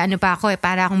 Kasi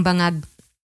para akong bangag.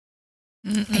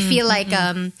 I feel like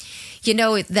the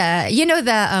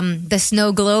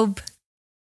snow globe.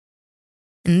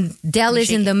 And Del is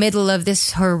in the middle of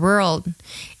this, her world.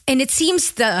 And it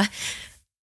seems the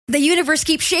universe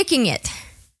keeps shaking it.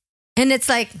 And it's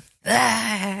like,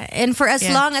 and for as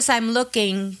long as I'm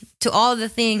looking to all the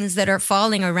things that are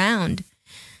falling around,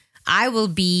 I will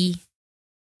be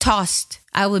tossed.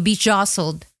 I will be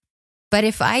jostled. But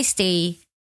if I stay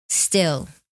still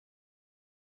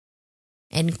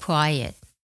and quiet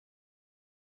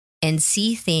and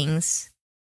see things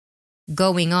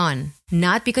going on,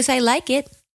 not because I like it,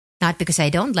 not because I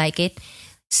don't like it,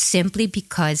 simply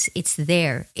because it's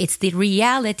there. It's the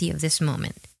reality of this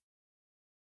moment.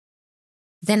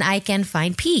 Then I can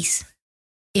find peace.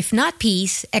 If not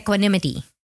peace, equanimity,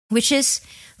 which is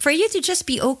for you to just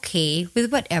be okay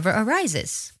with whatever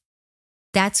arises.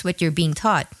 That's what you're being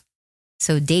taught.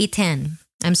 So day 10.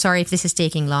 I'm sorry if this is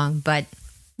taking long, but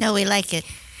no, we like it.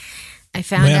 I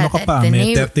found May out ano ka that pa, the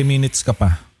may neighbor... 30 minutes ka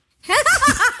pa.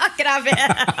 Grabe.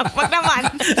 Wag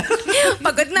naman.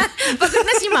 Pagod na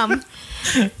si ma'am.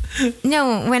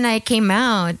 No, when I came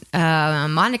out,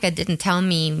 Monica didn't tell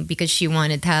me because she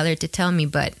wanted Tyler to tell me,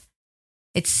 but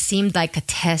it seemed like a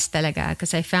test talaga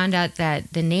because I found out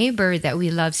that the neighbor that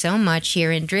we love so much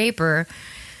here in Draper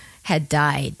had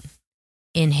died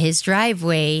in his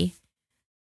driveway,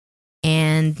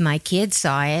 and my kids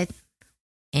saw it,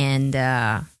 and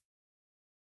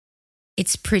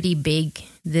it's pretty big,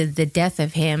 the death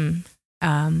of him.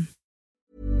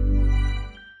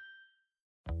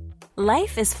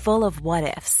 Life is full of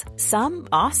what-ifs. Some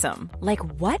awesome, like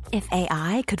what if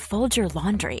AI could fold your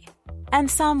laundry?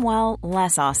 And some, well,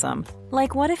 less awesome,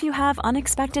 like what if you have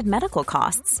unexpected medical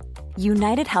costs?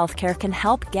 United Healthcare can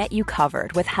help get you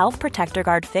covered with Health Protector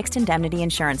Guard fixed indemnity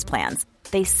insurance plans.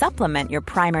 They supplement your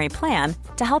primary plan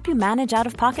to help you manage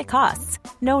out-of-pocket costs.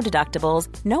 No deductibles,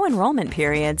 no enrollment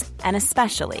periods, and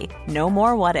especially no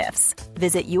more what-ifs.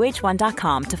 Visit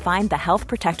uh1.com to find the Health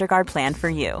Protector Guard plan for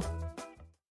you.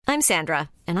 I'm Sandra,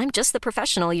 and I'm just the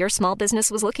professional your small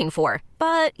business was looking for.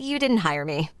 But you didn't hire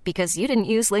me because you didn't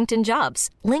use LinkedIn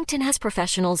Jobs. LinkedIn has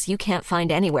professionals you can't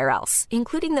find anywhere else,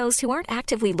 including those who aren't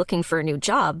actively looking for a new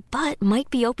job, but might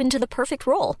be open to the perfect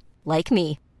role, like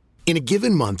me. In a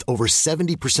given month, over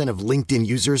 70% of LinkedIn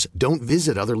users don't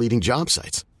visit other leading job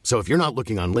sites. So if you're not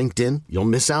looking on LinkedIn, you'll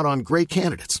miss out on great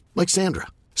candidates like Sandra.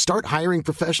 Start hiring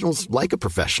professionals like a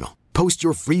professional. Post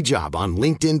your free job on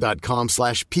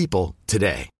linkedin.com/people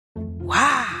today.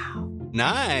 Wow.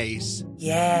 Nice.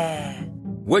 Yeah.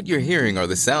 What you're hearing are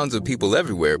the sounds of people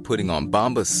everywhere putting on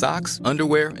Bombas socks,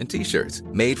 underwear, and T-shirts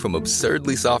made from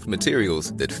absurdly soft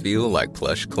materials that feel like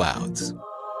plush clouds.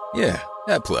 Yeah,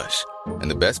 that plush.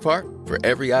 And the best part? For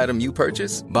every item you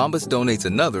purchase, Bombas donates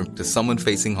another to someone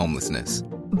facing homelessness.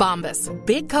 Bombas.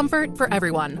 Big comfort for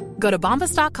everyone. Go to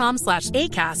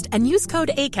bombas.com/ACAST and use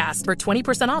code ACAST for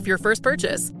 20% off your first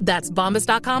purchase. That's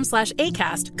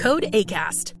bombas.com/ACAST. Code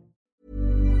ACAST.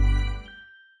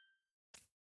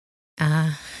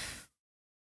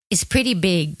 It's pretty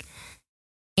big.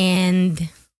 And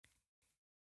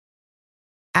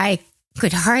I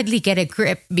could hardly get a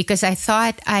grip because I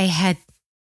thought I had,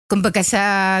 kumbaga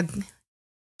sa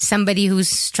somebody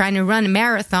who's trying to run a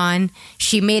marathon,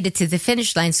 she made it to the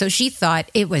finish line, so she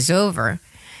thought it was over.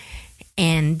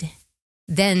 And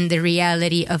then the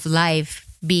reality of life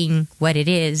being what it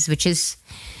is, which is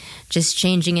just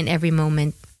changing in every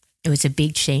moment, it was a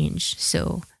big change.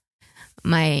 So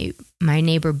my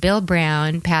neighbor Bill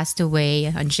Brown passed away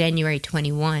on January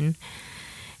 21,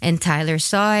 and Tyler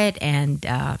saw it, and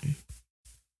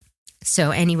so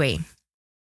anyway,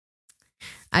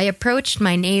 I approached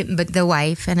the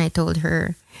wife, and I told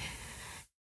her,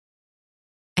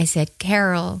 I said,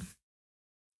 Carol,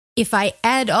 if I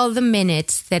add all the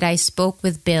minutes that I spoke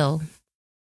with Bill,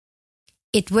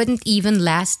 it wouldn't even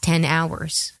last 10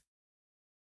 hours.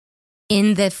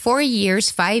 In the 5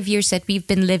 years that we've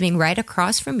been living right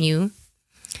across from you,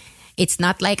 it's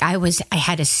not like I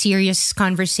had a serious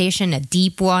conversation, a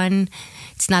deep one.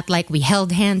 It's not like we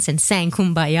held hands and sang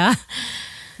Kumbaya.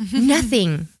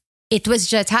 Nothing. It was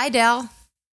just, hi, Del.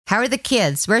 How are the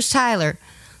kids? Where's Tyler?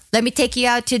 Let me take you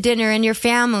out to dinner and your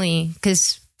family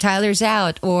because Tyler's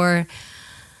out. Or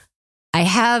I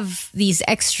have these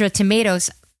extra tomatoes.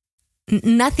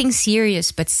 Nothing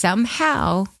serious, but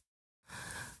somehow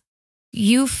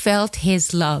you felt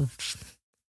his love.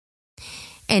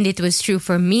 And it was true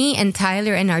for me and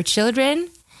Tyler and our children.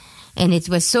 And it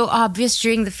was so obvious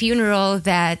during the funeral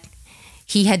that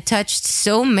he had touched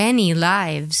so many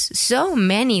lives.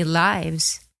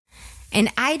 And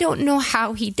I don't know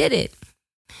how he did it.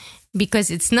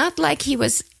 Because it's not like he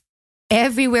was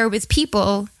everywhere with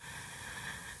people.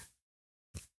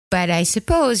 But I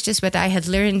suppose just what I had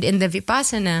learned in the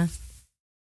Vipassana,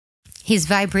 his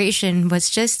vibration was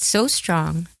just so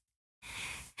strong.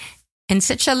 And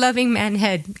such a loving man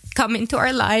had come into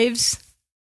our lives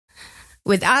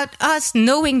without us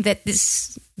knowing that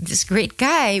this great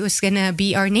guy was going to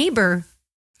be our neighbor.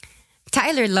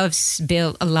 Tyler loves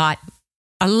Bill a lot.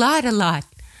 A lot.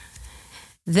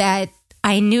 That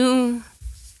I knew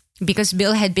because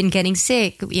Bill had been getting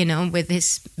sick, with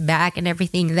his back and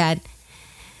everything, that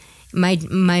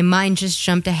my mind just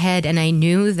jumped ahead, and I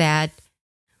knew that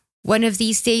one of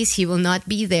these days he will not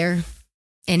be there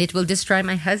and it will destroy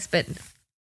my husband.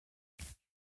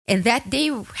 And that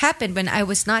day happened when I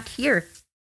was not here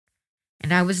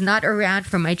and I was not around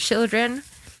for my children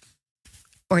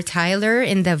or Tyler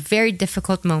in the very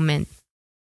difficult moment.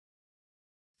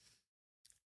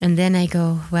 And then I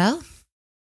go, well,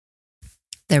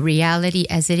 the reality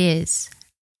as it is,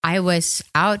 I was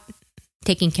out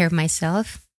taking care of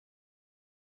myself,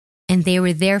 and they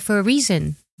were there for a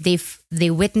reason.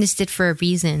 They witnessed it for a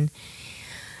reason.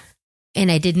 And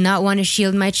I did not want to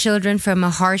shield my children from a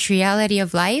harsh reality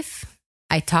of life.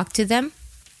 I talked to them,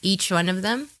 each one of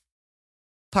them.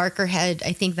 Parker had,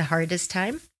 I think, the hardest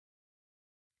time.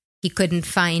 He couldn't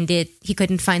find it. He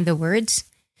couldn't find the words.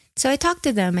 So I talked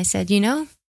to them. I said,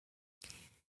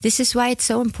 this is why it's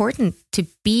so important to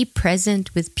be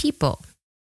present with people.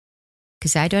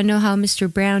 Because I don't know how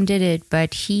Mr. Brown did it,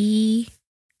 but he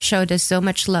showed us so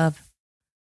much love.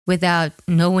 Without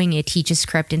knowing it, he just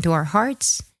crept into our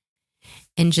hearts.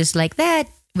 And just like that,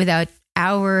 without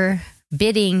our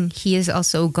bidding, he is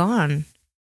also gone.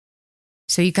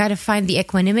 So you got to find the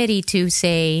equanimity to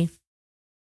say,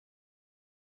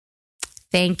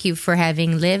 thank you for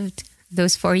having lived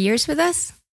those 4 years with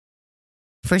us,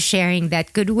 for sharing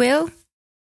that goodwill.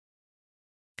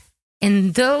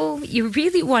 And though you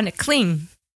really want to cling,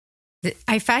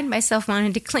 I find myself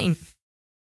wanting to cling.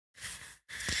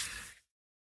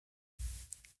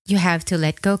 You have to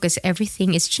let go because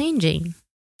everything is changing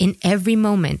in every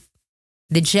moment.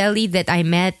 The Jelly that I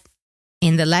met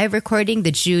in the live recording,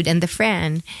 the Jude and the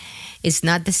Fran, is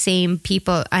not the same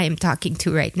people I am talking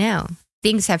to right now.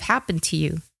 Things have happened to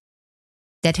you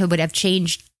that would have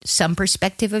changed some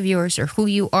perspective of yours or who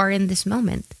you are in this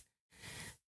moment.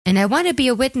 And I want to be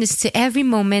a witness to every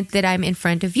moment that I'm in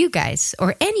front of you guys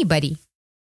or anybody,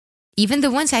 even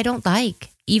the ones I don't like,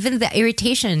 even the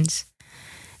irritations.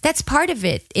 That's part of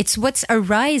it. It's what's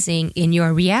arising in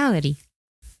your reality.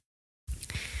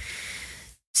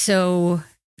 So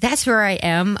that's where I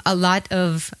am. A lot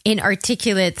of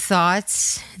inarticulate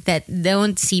thoughts that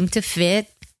don't seem to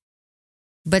fit,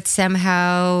 but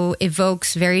somehow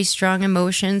evokes very strong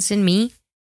emotions in me.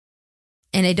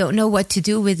 And I don't know what to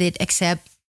do with it except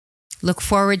look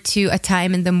forward to a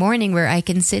time in the morning where I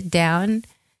can sit down,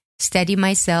 steady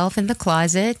myself in the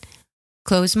closet,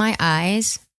 close my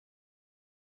eyes,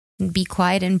 and be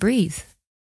quiet and breathe.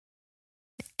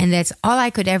 And that's all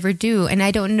I could ever do. And I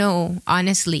don't know,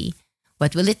 honestly,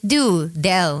 what will it do,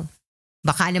 Del?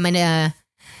 Baka naman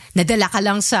nadala ka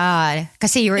lang sa,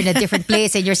 kasi you're in a different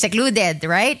place and you're secluded,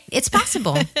 right? It's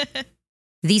possible.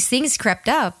 These things crept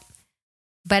up.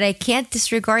 But I can't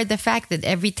disregard the fact that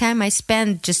every time I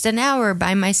spend just an hour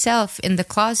by myself in the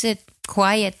closet,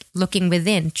 quiet, looking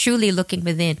within, truly looking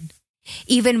within,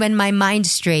 even when my mind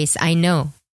strays, I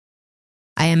know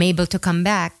I am able to come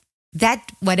back.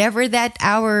 That whatever that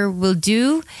hour will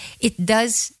do, it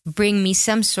does bring me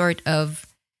some sort of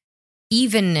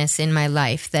evenness in my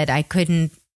life that I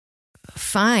couldn't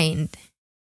find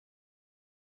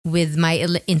with my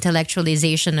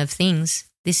intellectualization of things.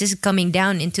 This is coming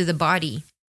down into the body.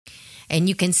 And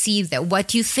you can see that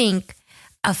what you think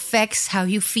affects how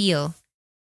you feel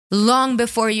long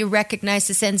before you recognize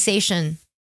the sensation.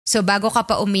 So bago ka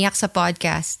pa umiyak sa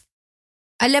podcast,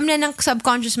 alam na ng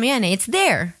subconscious mo yan eh. It's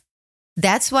there.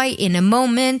 That's why in a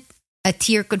moment, a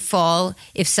tear could fall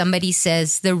if somebody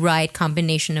says the right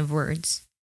combination of words.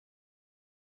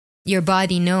 Your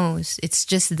body knows. It's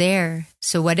just there.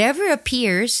 So whatever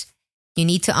appears, you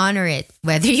need to honor it,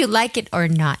 whether you like it or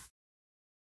not.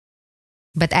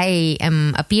 But I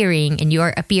am appearing and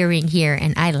you're appearing here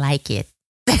and I like it.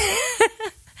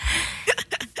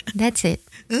 That's it.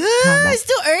 It's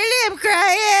too early. I'm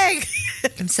crying.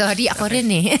 I'm sorry. Ako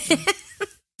rin eh.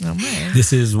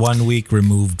 This is 1 week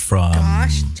removed from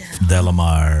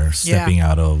Delamar stepping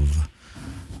out of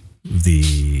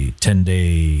the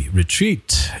 10-day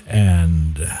retreat.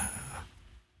 And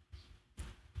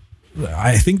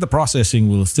I think the processing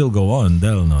will still go on,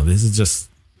 Del. No, this is just...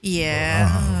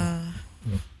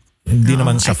 Hindi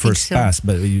naman sa first pass,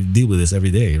 but you deal with this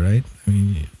every day, right? I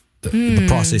mean, the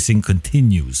processing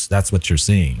continues. That's what you're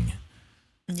saying.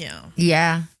 Yeah.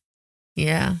 Yeah.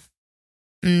 Yeah.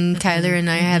 Tyler and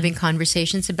I are having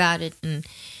conversations about it, and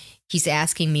he's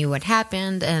asking me what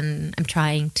happened, and I'm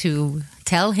trying to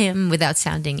tell him without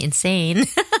sounding insane,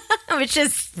 which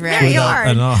is very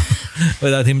hard.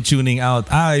 Without him tuning out.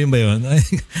 Yun ba yun?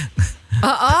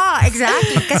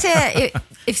 Exactly. Kasi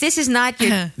if this is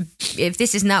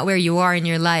not where you are in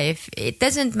your life, it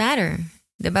doesn't matter.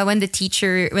 But when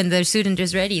the student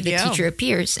is ready, the teacher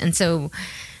appears, and so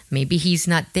maybe he's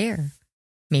not there.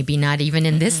 Maybe not even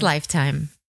in this lifetime.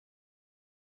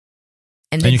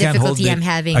 And the you can't difficulty hold I'm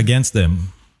having against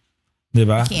them.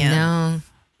 Diba? Can't.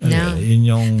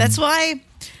 No. That's why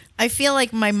I feel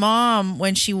like my mom,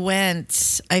 when she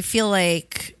went, I feel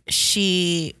like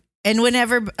and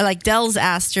whenever, like, Del's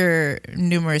asked her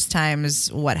numerous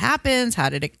times, what happens? How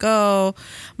did it go?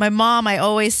 My mom, I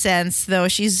always sense, though,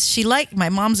 my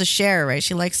mom's a sharer, right?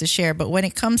 She likes to share. But when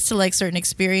it comes to, like, certain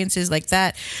experiences like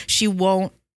that, she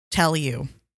won't tell you,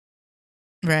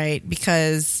 right?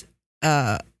 Because,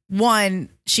 one,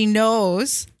 she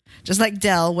knows, just like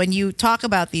Del, when you talk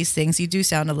about these things, you do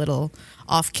sound a little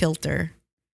off kilter.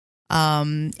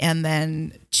 And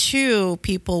then two,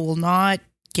 people will not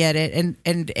get it,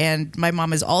 and my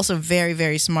mom is also very,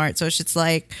 very smart, so it's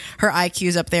like her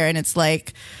IQ's up there, and it's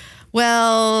like,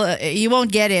 well, you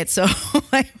won't get it, so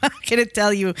I'm not gonna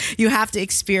tell you. You have to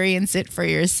experience it for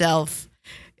yourself,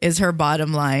 is her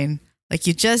bottom line. Like,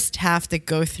 you just have to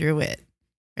go through it,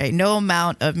 right? No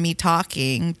amount of me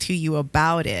talking to you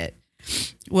about it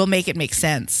will make it make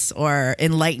sense or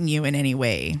enlighten you in any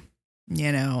way.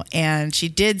 And she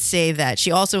did say that.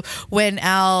 She also, when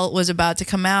Al was about to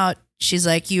come out, she's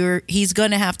like, he's going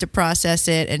to have to process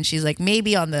it. And she's like,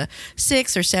 maybe on the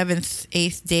 6th or 7th,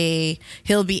 8th day,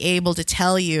 he'll be able to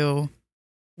tell you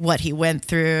what he went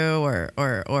through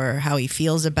or how he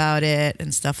feels about it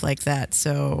and stuff like that.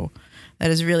 So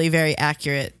that is really very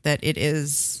accurate, that it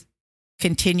is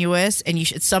continuous, and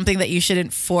it's something that you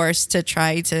shouldn't force to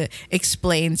try to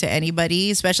explain to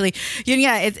anybody, especially,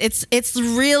 it's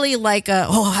really like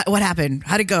what happened?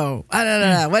 How'd it go?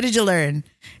 What did you learn?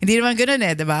 Hindi naman ganun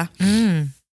diba?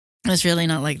 It's really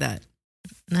not like that.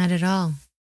 Not at all.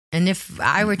 And if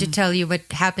I were to tell you what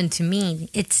happened to me,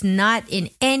 it's not in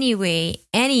any way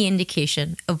any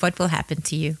indication of what will happen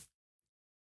to you.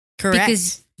 Correct.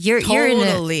 Because you're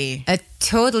in a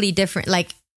totally different,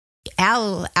 like,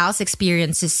 Al's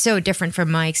experience is so different from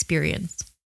my experience.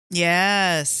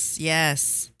 Yes.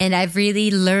 And I've really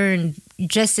learned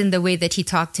just in the way that he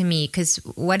talked to me, because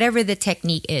whatever the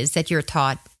technique is that you're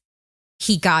taught,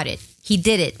 he got it. He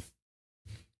did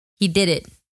it.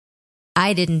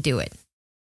 I didn't do it.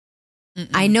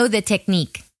 I know the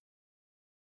technique.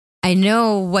 I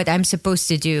know what I'm supposed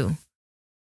to do.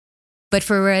 But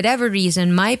for whatever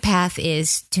reason, my path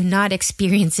is to not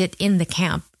experience it in the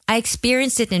camp. I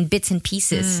experienced it in bits and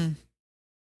pieces,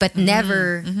 but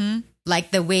never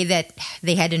like the way that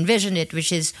they had envisioned it,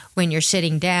 which is when you're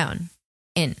sitting down.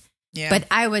 But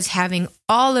I was having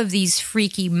all of these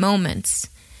freaky moments.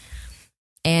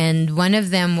 And one of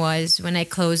them was when I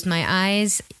closed my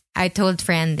eyes, I told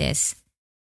Fran this,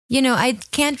 I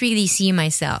can't really see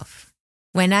myself.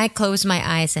 When I close my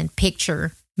eyes and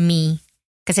picture me,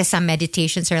 because some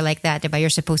meditations are like that, but you're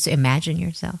supposed to imagine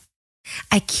yourself.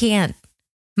 I can't.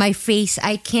 My face,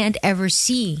 I can't ever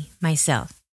see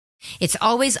myself. It's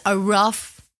always a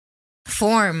rough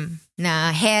form,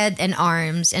 na head and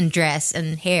arms and dress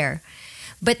and hair.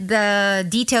 But the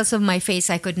details of my face,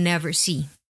 I could never see.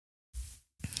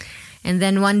 And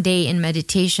then one day in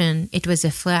meditation, it was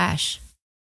a flash.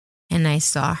 And I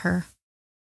saw her.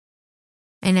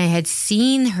 And I had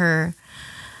seen her.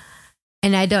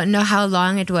 And I don't know how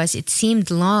long it was. It seemed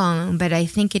long, but I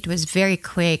think it was very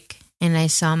quick. And I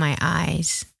saw my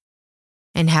eyes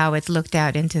and how it looked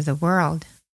out into the world.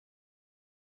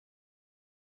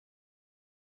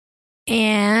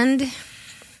 And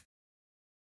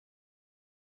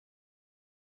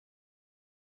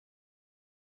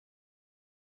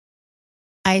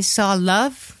I saw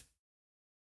love.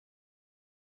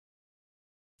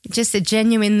 Just a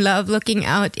genuine love looking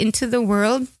out into the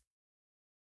world.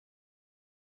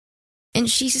 And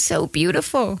she's so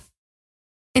beautiful.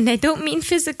 And I don't mean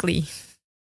physically.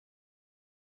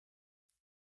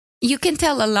 You can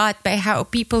tell a lot by how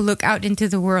people look out into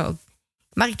the world.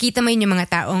 Makikita mo yun yung mga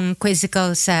taong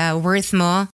quizzical sa worth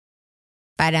mo.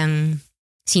 Parang,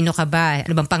 sino ka ba?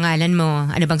 Ano bang pangalan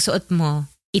mo? Ano bang suot mo?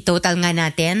 I-total nga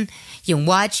natin. Yung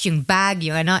watch, yung bag,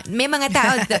 yung ano. May mga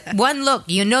tao, one look,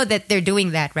 you know that they're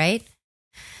doing that, right?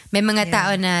 May mga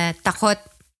tao na takot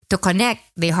to connect.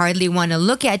 They hardly want to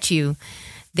look at you.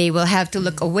 They will have to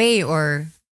look away, or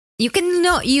you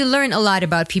learn a lot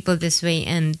about people this way.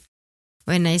 And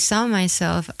when I saw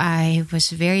myself, I was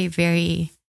very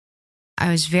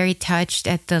touched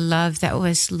at the love that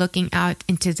was looking out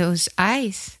into those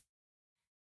eyes.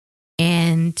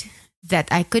 And that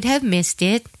I could have missed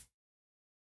it.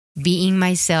 Being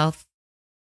myself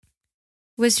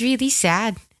was really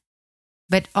sad.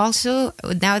 But also,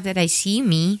 now that I see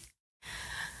me,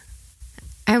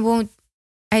 I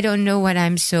don't know what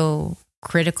I'm so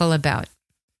critical about.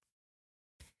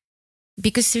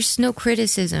 Because there's no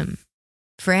criticism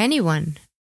for anyone.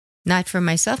 Not for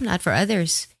myself, not for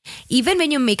others. Even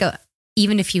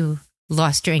if you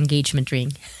lost your engagement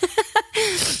ring.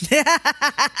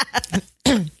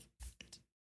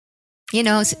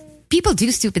 People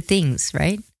do stupid things,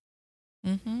 right?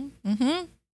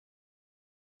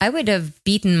 I would have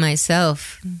beaten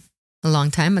myself a long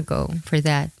time ago for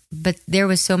that. But there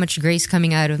was so much grace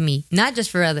coming out of me, not just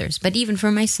for others, but even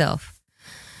for myself.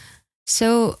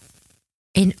 So,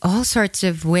 in all sorts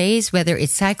of ways, whether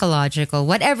it's psychological,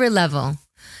 whatever level,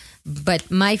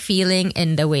 but my feeling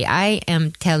and the way I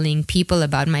am telling people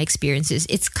about my experiences,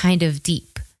 it's kind of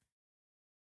deep.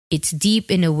 It's deep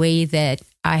in a way that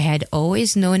I had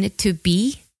always known it to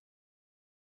be,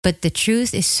 but the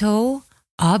truth is so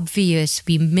obvious.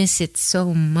 We miss it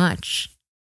so much.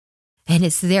 And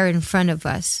it's there in front of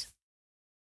us.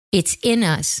 It's in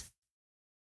us.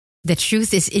 The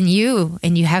truth is in you,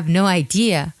 and you have no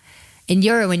idea. And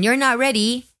when you're not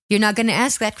ready, you're not going to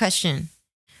ask that question.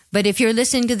 But if you're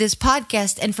listening to this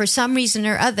podcast and for some reason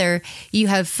or other, you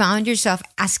have found yourself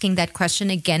asking that question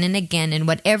again and again, and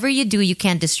whatever you do, you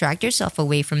can't distract yourself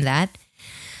away from that,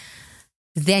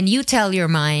 then you tell your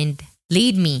mind,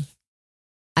 lead me.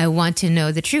 I want to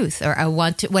know the truth, or I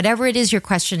want to, whatever it is your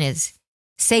question is,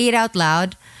 say it out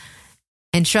loud.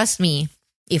 And trust me,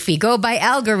 if we go by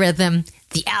algorithm,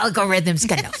 the algorithm's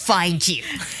going to find you.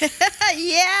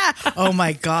 Yeah. Oh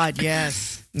my God,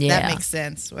 yes. Yeah. That makes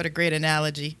sense. What a great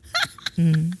analogy.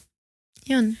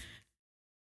 Yun.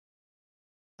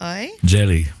 Ay,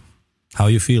 Jelly, how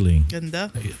you feeling?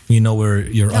 ganda. We know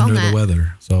you're under the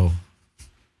weather, so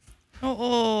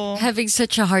Oo. Having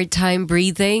such a hard time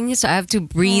breathing, so I have to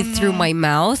breathe through my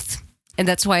mouth, and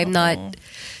that's why I'm not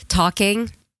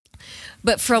talking.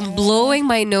 But from blowing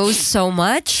my nose so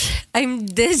much, I'm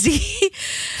dizzy.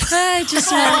 I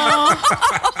just want,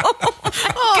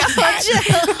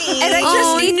 and I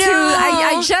just need to.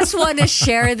 I just want to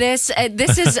share this.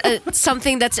 This is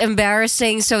something that's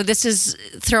embarrassing. So this is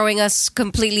throwing us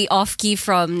completely off key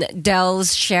from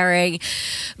Dell's sharing.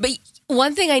 But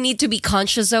one thing I need to be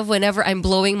conscious of whenever I'm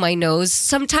blowing my nose,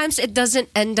 sometimes it doesn't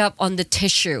end up on the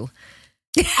tissue.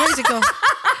 Where does it go?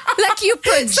 Like you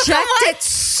project it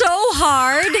so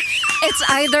hard, it's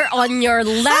either on your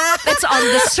lap, it's on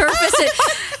the surface.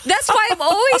 That's why I'm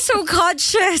always so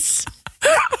conscious.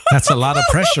 that's a lot of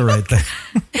pressure right there.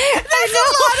 There's a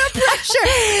lot of pressure.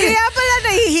 Kaya pala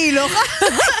nahihilo ka.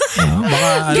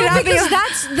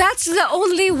 Because that's the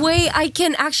only way I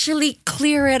can actually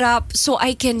clear it up so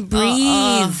I can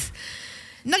breathe.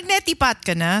 Nagnetipat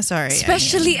ka na? Sorry.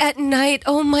 Especially at night.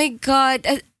 Oh my God.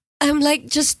 I'm like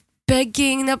just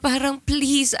begging na parang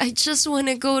please, I just want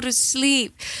to go to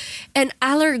sleep. And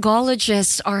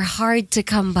allergologists are hard to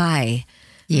come by.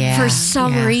 Yeah. For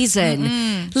some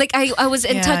reason. Like I was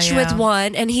in touch with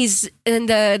one, and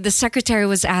the secretary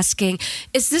was asking,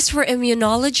 is this for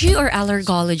immunology or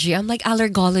allergology? I'm like,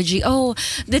 allergology. Oh,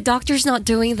 the doctor's not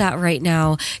doing that right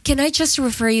now. Can I just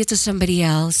refer you to somebody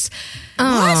else?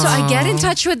 So I get in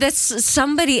touch with this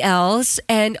somebody else,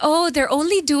 and they're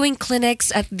only doing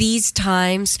clinics at these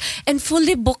times, and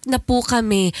fully booked na po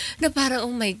kami. Na parang,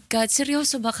 oh my God,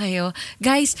 seryoso ba kayo?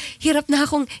 Guys, hirap na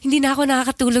akong, hindi na ako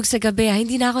nakakatulog sa gabi,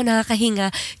 hindi na ako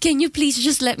nakakahinga. Can you please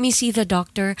just let me see the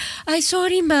doctor? Ay,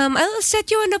 sorry ma'am, I'll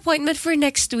set you an appointment for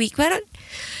next week. Parang,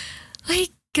 my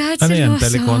God, ano yan, seryoso?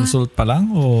 teleconsult pa lang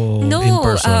o No, in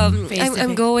person?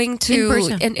 I'm going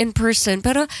to in person.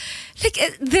 Pero like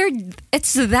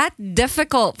it's that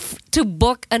difficult to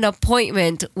book an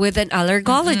appointment with an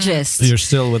allergologist. You're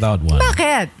still without one.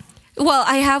 Bakit? Well,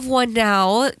 I have one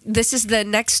now. This is the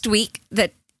next week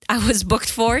that I was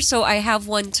booked for, so I have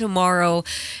one tomorrow.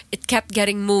 It kept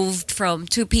getting moved from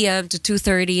 2 p.m. to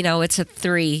 2:30. Now it's at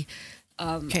 3.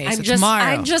 Okay, I'm so tomorrow.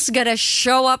 I'm just gonna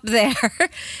show up there,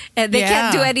 and they can't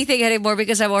do anything anymore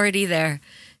because I'm already there.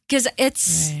 Because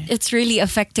it's really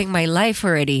affecting my life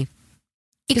already.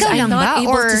 Because Ikaw I'm lang not ba?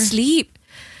 able Or to sleep.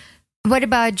 what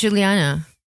about Juliana?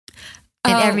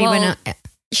 And everyone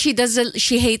She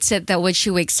hates it that when she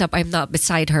wakes up, I'm not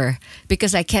beside her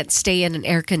because I can't stay in an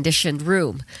air-conditioned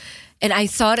room. And I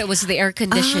thought it was the air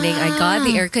conditioning. I got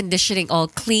the air conditioning all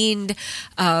cleaned.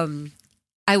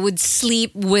 I would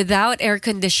sleep without air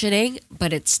conditioning,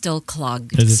 but it's still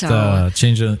clogged. Is it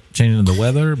changing the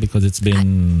weather? Because it's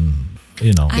been,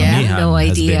 I have no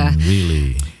idea. Has been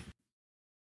really...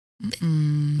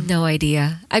 No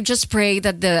idea. I'm just praying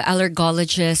that the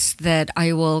allergologist that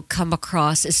I will come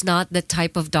across is not the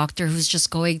type of doctor who's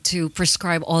just going to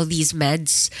prescribe all these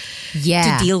meds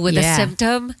to deal with a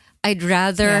symptom. I'd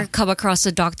rather come across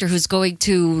a doctor who's going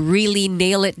to really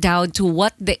nail it down to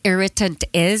what the irritant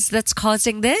is that's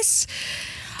causing this.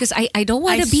 Because I don't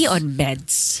want to be on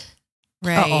meds.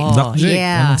 Right. Doc Jake,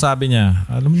 anong sabi niya?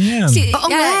 Alam niya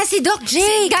yan. Si Doc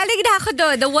Jake. Galing na ako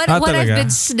doon. What I've been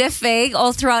sniffing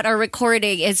all throughout our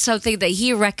recording is something that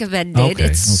he recommended.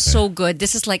 It's so good.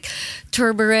 This is like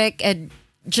turmeric and...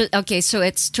 so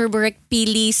it's turmeric,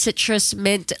 pili, citrus,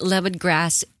 mint,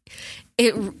 lemongrass.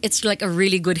 It's like a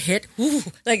really good hit. Ooh,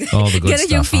 like, the good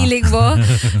stuff, yung feeling mo.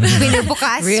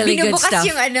 Binubukas. Really good stuff.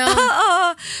 Yung ano.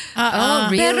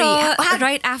 Really? Pero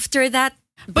right after that,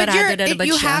 but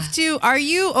you have to. Are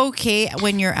you okay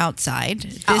when you're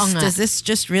outside? Does this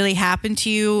just really happen to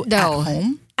you at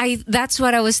home? That's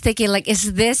what I was thinking. Like,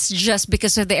 is this just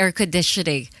because of the air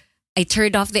conditioning? I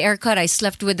turned off the aircon. I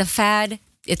slept with the fan.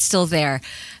 It's still there.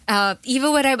 Even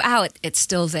when I'm out, it's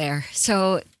still there.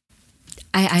 So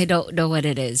I don't know what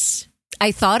it is.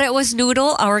 I thought it was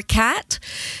Noodle, our cat,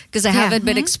 because I haven't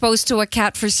been exposed to a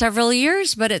cat for several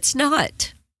years, but it's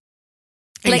not.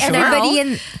 Like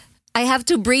everybody I have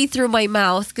to breathe through my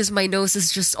mouth because my nose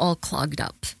is just all clogged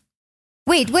up.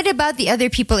 Wait, what about the other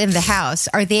people in the house?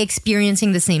 Are they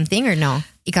experiencing the same thing or no?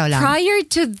 Ikaw lang. Prior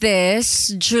to this,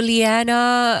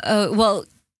 Juliana,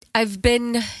 I've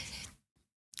been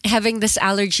having this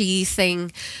allergy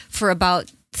thing for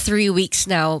about 3 weeks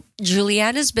now.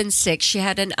 Juliana's been sick. She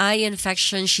had an eye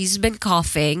infection. She's been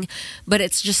coughing, but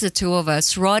it's just the two of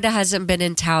us. Roda hasn't been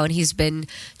in town. He's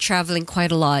been traveling quite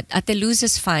a lot. Ate Luz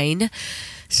is fine.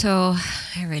 So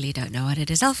I really don't know what it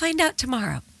is. I'll find out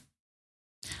tomorrow.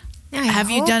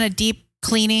 Have you done a deep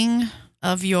cleaning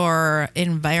of your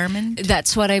environment?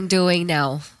 That's what I'm doing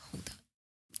now.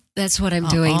 That's what I'm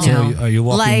doing now. So are you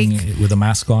walking with a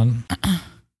mask on?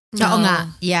 No.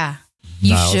 Yeah.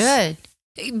 You should.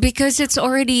 Because it's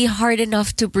already hard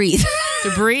enough to breathe. She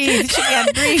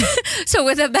can't breathe. So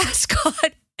with a mask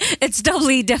on, it's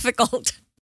doubly difficult.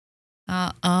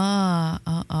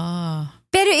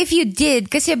 Pero if you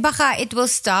did, kasi baka it will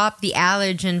stop the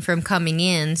allergen from coming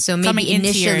in. So maybe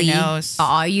initially, your nose.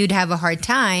 You'd have a hard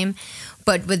time.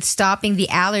 But with stopping the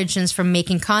allergens from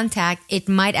making contact, it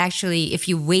might actually, if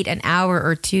you wait an hour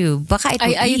or two, baka it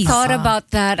will I thought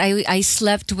about that. I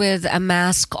slept with a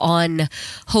mask on,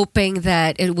 hoping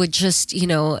that it would just,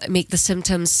 make the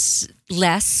symptoms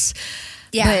less.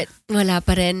 Yeah. But wala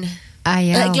pa rin.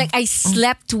 Like I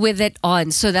slept with it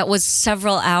on. So that was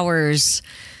several hours.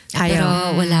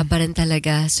 Pero wala pa rin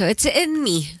talaga. So it's in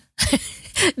me.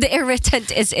 The irritant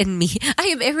is in me.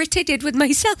 I am irritated with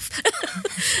myself.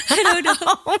 I don't know.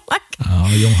 Oh my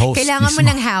God. Yung host. Kailangan mo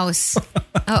ng house.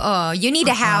 You need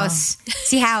a house.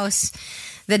 Si House.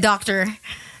 The doctor.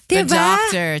 The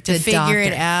doctor to figure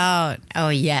it out. Oh,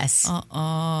 yes.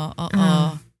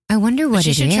 I wonder what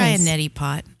it is. You should try a neti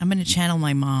pot. I'm going to channel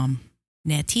my mom.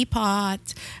 Neti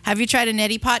pot. Have you tried a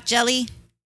neti pot jelly?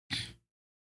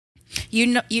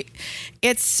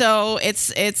 It's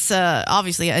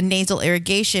obviously a nasal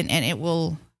irrigation, and it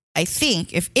will, I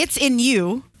think, if it's in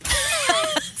you,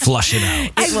 flush it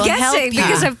out. I'm guessing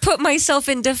because I've put myself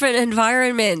in different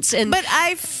environments, but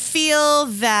I feel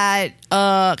that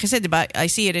because I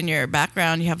see it in your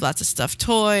background. You have lots of stuffed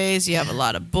toys. You have a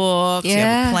lot of books. You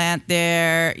have a plant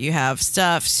there. You have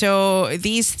stuff. So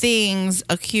these things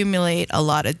accumulate a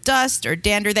lot of dust or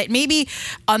dander that maybe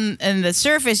on the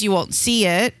surface you won't see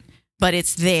it. But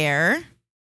it's there.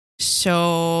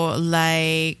 So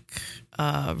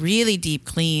really deep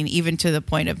clean, even to the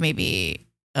point of maybe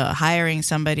hiring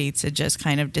somebody to just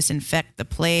kind of disinfect the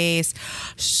place,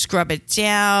 scrub it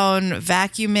down,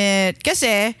 vacuum it.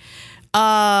 Kasi,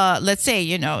 let's say,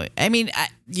 you'll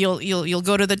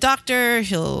go to the doctor,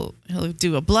 he'll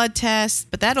do a blood test,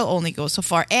 but that'll only go so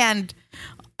far. And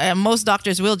most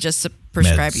doctors will just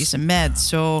prescribe you some meds.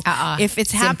 So if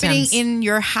it's happening in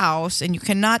your house and you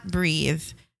cannot breathe,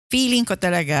 feeling ko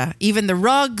talaga, even the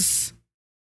rugs,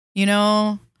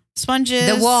 sponges,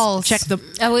 the walls. Check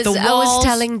I was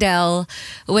telling Del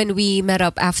when we met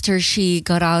up after she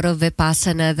got out of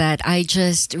Vipassana that I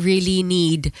just really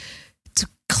need to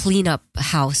clean up a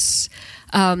house.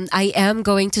 I am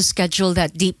going to schedule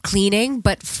that deep cleaning,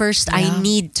 but first I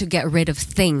need to get rid of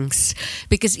things.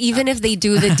 Because even if they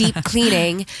do the deep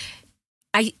cleaning,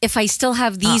 if I still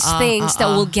have these things that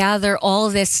will gather all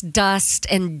this dust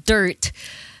and dirt,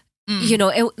 you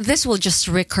know, this will just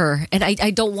recur, and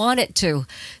I don't want it to.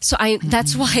 So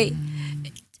that's why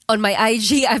on my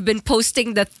IG I've been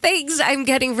posting the things I'm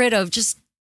getting rid of, just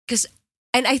because.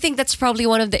 And I think that's probably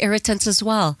one of the irritants as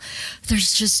well.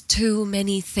 There's just too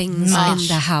many things in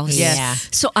the house. Yeah.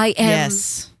 So I am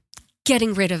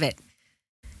getting rid of it.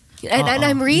 And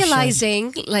I'm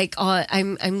realizing, like,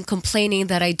 I'm complaining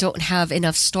that I don't have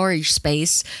enough storage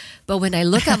space. But when I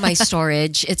look at my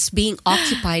storage, it's being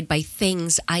occupied by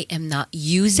things I am not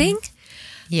using.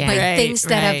 Yeah. By things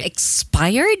that have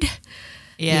expired.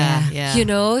 Yeah. You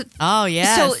know? Oh,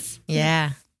 yes. So,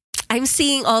 Yeah. I'm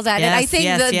seeing all that. And I think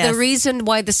the reason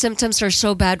why the symptoms are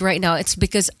so bad right now, it's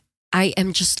because I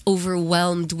am just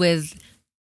overwhelmed with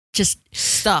just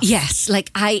stuff. Yes.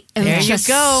 Like I am just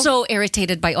so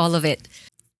irritated by all of it.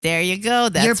 There you go.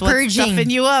 That's You're what's purging. stuffing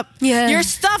you up. Yeah. You're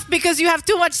stuffed because you have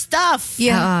too much stuff.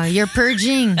 Yeah. You're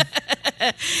purging.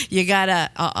 You gotta.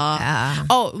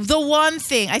 Oh, the one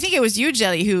thing, I think it was you,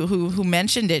 Jelly, who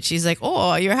mentioned it. She's like,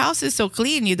 "Oh, your house is so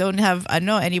clean. You don't have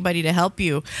anybody to help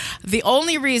you." The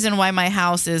only reason why my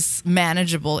house is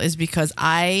manageable is because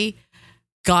I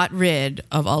got rid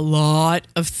of a lot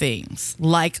of things.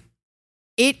 Like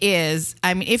it is.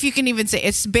 I mean, if you can even say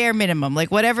it's bare minimum. Like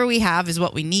whatever we have is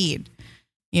what we need.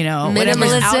 You know,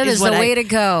 minimalism is the way to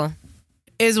go.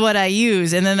 Is what I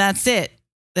use, and then that's it.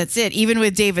 That's it. Even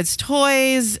with David's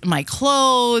toys, my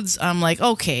clothes, I'm like,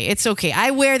 okay, it's okay.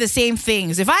 I wear the same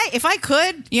things. If I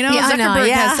could, you know,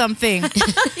 Zuckerberg has something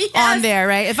on there,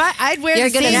 right? If I'd wear the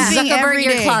same thing every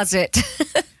day. Your closet.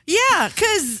 Yeah,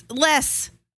 because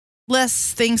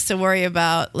less things to worry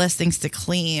about, less things to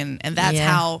clean, and that's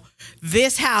how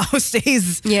this house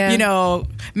stays, you know,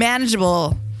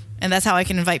 manageable. And that's how I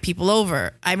can invite people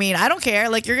over. I mean, I don't care.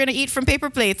 Like, you're going to eat from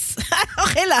paper plates.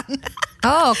 Okay lang.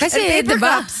 Oh, kasi, paper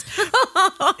diba? cups.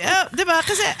 Yeah, diba?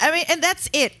 Kasi, I mean, and that's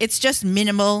it. It's just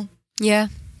minimal. Yeah.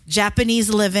 Japanese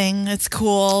living. It's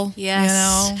cool. Yes. You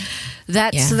know?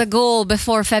 That's the goal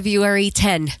before February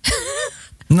 10.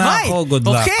 Nako, good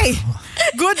luck. Okay.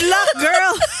 Good luck,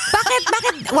 girl.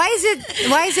 Bakit? Why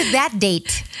is it that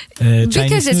date?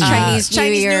 Because it's Chinese New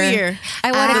Year.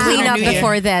 I want to clean up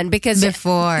before then because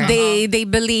they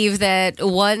believe that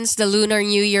once the Lunar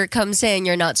New Year comes in,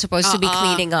 you're not supposed to be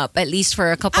cleaning up at least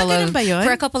for a couple of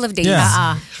days.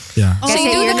 Yeah. So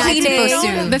you do you're the not supposed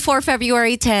cleaning to. before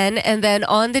February 10, and then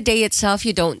on the day itself,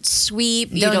 you don't sweep,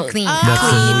 you don't clean. That's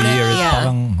the New Year. Yeah.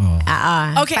 Parang,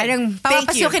 Okay. Parang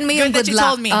Thank you. papapasukin mo yung Good that good you luck.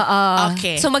 told me.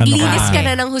 Okay. So maglinis ka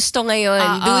na ng husto ngayon.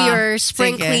 Do your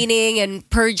spring Sige. cleaning and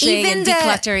purging and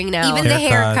decluttering now. Even the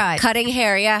haircut. Cutting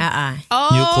hair, yeah.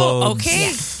 New clothes.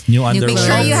 Okay. New underwear. Make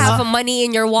sure you have money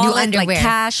in your wallet, like underwear.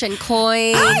 cash and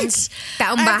coins.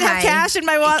 Taong I have to have bahay. cash in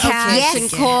my wallet. Cash Okay. and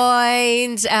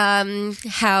coins.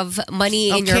 Have money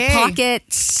in your Okay.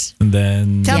 pockets. And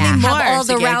then Tell me more. Have all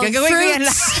the Sige, round gagawin ko yan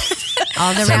fruits.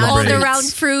 All the Have all the Celebrate.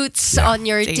 round fruits on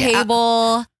your Sige.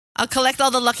 table. I'll collect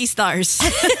all the lucky stars.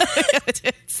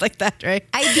 It's like that, right?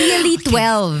 Ideally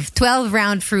 12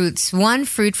 round fruits. One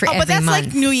fruit for Oh, every but that's month.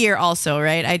 like New Year also,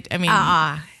 right? I mean,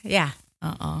 Yeah.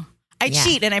 I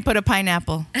cheat and I put a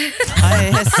pineapple.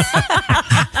 Yes.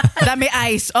 Dami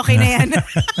ice. Okay na yan.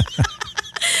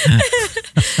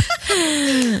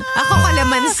 Ako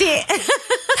kalamansi.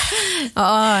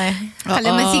 Oo.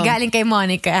 Kalamansi galing kay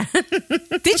Monica.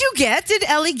 Did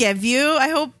Ellie give you? I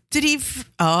hope, did he?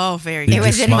 Very It good.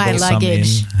 was in my smuggle some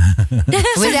luggage.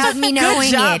 in. Without me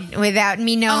knowing job. it. Without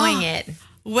me knowing it.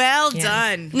 Well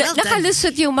done. Well done.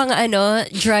 Nakalusot yung mga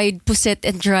dried pusit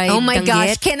and dried Oh my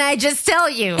gosh, danggit. can I just tell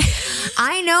you?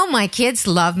 I know my kids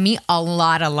love me a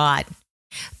lot.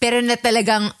 Pero na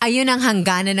talagang ayun ang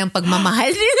hangganan ng pagmamahal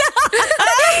nila.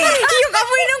 Yung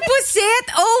amoy ng pusit.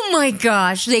 Oh my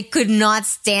gosh, they could not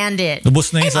stand it. Ubus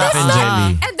na yung sa akin, Jelly.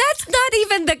 And that's not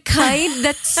even the kind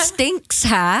that stinks,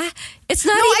 ha? It's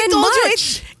not No, I even told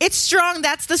much. you it's strong.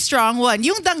 That's the strong one.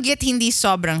 Yung danggit hindi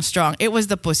sobrang strong. It was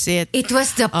the pusit. It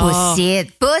was the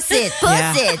pusit.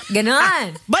 Pusit.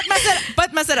 Ganon.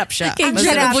 But masarap siya. Kay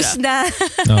Masarap Ubus siya. na.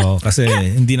 No, kasi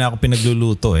hindi na ako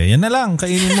pinagluluto eh. Yan na lang,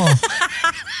 kainin mo.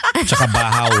 Tsaka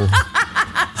bahaw.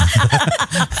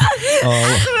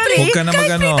 Huwag ka na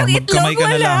magkamay ka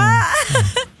na lang.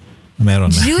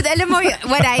 Meron na. Dude, alam mo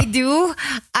what I do?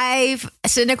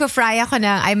 So nagpa-fry ako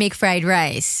I make fried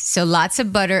rice. So lots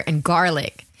of butter and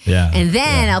garlic. Yeah. And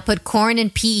then I'll put corn and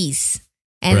peas.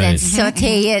 And then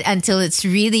saute it until it's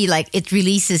really like it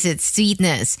releases its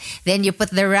sweetness. Then you put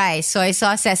the rice, soy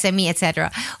sauce, sesame, etc.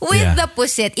 With the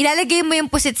pusit. Ilalagay mo yung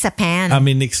pusit sa pan.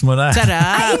 Minix mo na.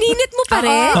 Ay, ininit mo pa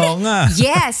rin? Oo nga.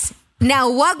 Yes.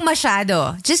 Now, wag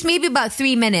masyado. Just maybe about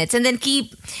 3 minutes. And then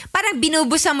parang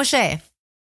binubusan mo siya eh.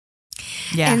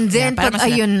 Yeah. And then, yeah, pag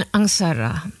ayun, ang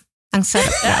sarap. Ang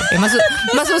sarap, grabe.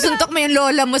 Masusuntok mo yung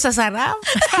lola mo sa sarap.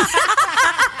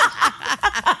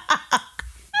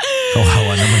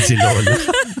 Kawawa naman si Lola.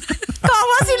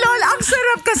 Kawawa si lola. Ang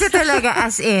sarap kasi talaga,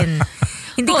 as in.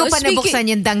 Hindi ko pa nabuksan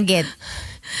yung danggit.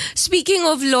 Speaking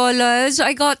of lolas,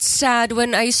 I got sad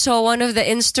when I saw one of the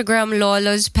Instagram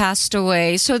lolas passed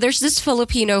away. So there's this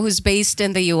Filipino who's based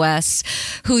in the US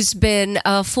who's been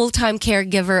a full-time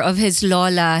caregiver of his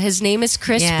lola. His name is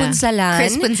Chris Punzalan.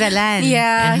 Chris Punzalan.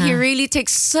 Yeah, he really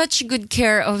takes such good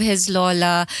care of his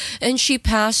lola, and she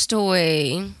passed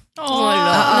away.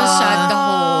 Nasad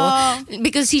ako.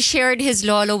 Because he shared his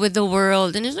lolo with the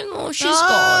world, and he's like, oh, she's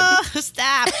gone.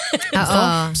 Stop.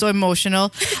 So emotional.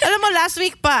 Alam mo, last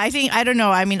week pa, I don't know.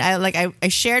 I mean, I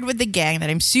shared with the gang that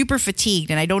I'm super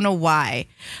fatigued, and I don't know why.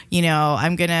 You know,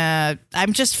 I'm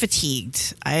just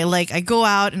fatigued. I go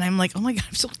out and I'm like, oh my God,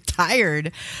 I'm so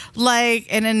tired.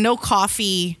 And then no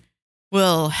coffee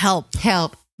will help.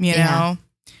 You know?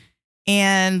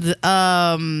 And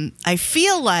I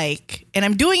feel like, and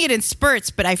I'm doing it in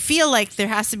spurts, but I feel like there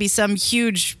has to be some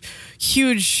huge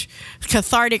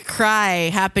cathartic cry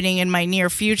happening in my near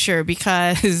future,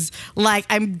 because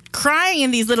I'm crying in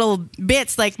these little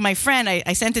bits. Like my friend,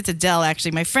 I sent it to Del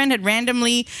actually. My friend had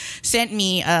randomly sent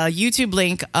me a YouTube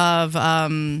link of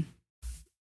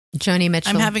Joni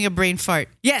Mitchell. I'm having a brain fart.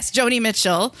 Yes, Joni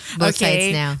Mitchell. Both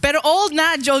sides now. Pero old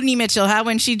na Joni Mitchell,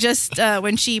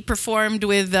 when she performed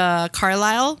with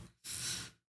Carlisle.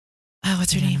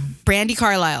 What's her name? Brandy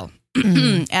Carlisle.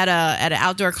 at an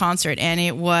outdoor concert, and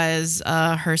it was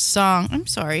her song. I'm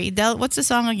sorry, Del, what's the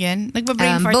song again?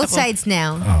 Both Sides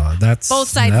Now. Oh, that's Both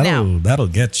Sides Now. That'll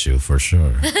get you for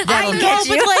sure. That'll get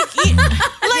you.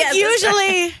 But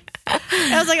usually.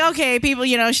 I was like, okay, people,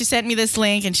 she sent me this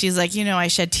link and she's like, I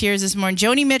shed tears this morning.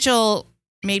 Joni Mitchell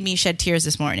made me shed tears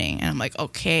this morning. And I'm like,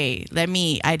 okay,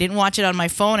 I didn't watch it on my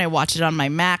phone. I watched it on my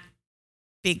Mac,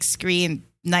 big screen,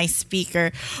 nice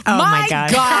speaker. Oh my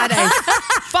God. I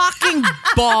fucking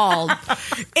bawled.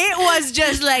 It was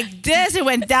just like this. It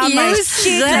went down my cheeks.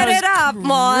 Set it up,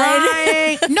 Mon.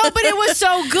 No, but it was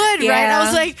so good, right? I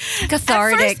was like,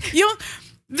 cathartic. At first,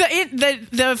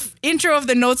 the intro of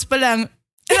the notes pa lang,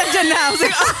 I was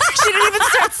like, oh, she didn't even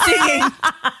start singing.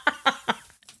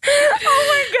 Oh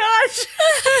my gosh.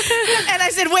 And I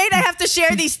said, wait, I have to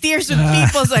share these tears with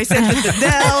people. So I sent it to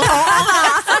Del.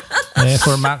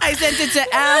 I sent it to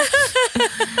Al.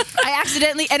 I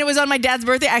accidentally, and it was on my dad's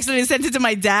birthday, I accidentally sent it to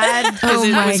my dad. Oh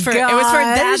it my was for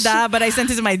Dada, but I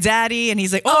sent it to my daddy, and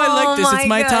he's like, I like this. It's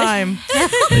my time.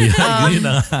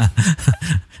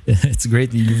 It's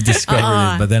great that you've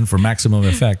discovered it, but then for maximum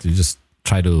effect, you just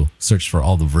try to search for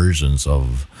all the versions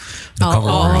of the cover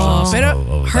versions.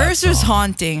 Of hers that was song.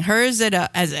 haunting. Hers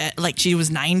like she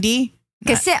was 90.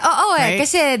 Kasi, right?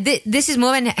 Kasi this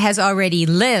woman has already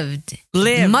lived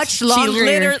much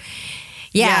longer.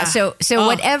 Yeah. So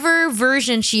whatever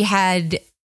version she had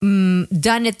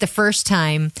done it the first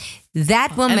time,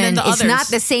 that woman is not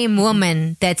the same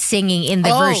woman that's singing in the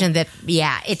version that,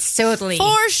 it's totally.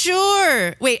 For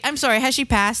sure. Wait, I'm sorry. Has she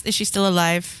passed? Is she still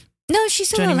alive? No, she's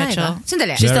still Joni alive. Mitchell.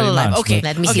 Sandali. She's still alive. much, Okay.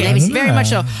 Let me see. Very much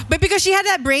so. But because she had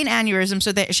that brain aneurysm,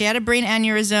 she had a brain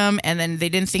aneurysm, and then they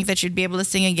didn't think that she'd be able to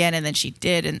sing again, and then she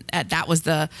did, and that was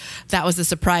the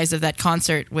surprise of that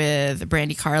concert with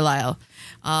Brandy Carlisle.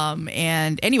 So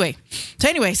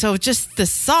just the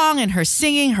song and her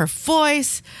singing, her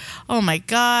voice, oh my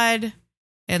God,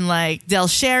 and like Del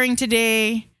sharing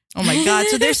today, oh my God.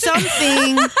 So there's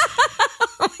something.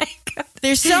 Oh my God.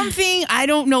 There's something, I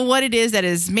don't know what it is, that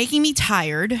is making me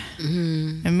tired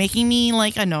and making me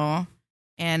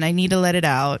and I need to let it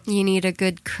out. You need a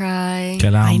good cry.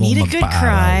 I need a good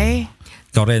cry.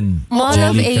 Ikaw rin, Mall of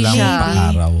Jelly, kailangan Asia.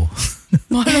 magpa-araw.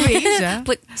 Mall of Asia.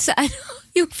 But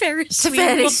yung Ferris wheel.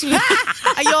 Ferris wheel.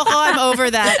 Ayoko, I'm over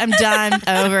that. I'm done.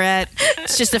 Over it.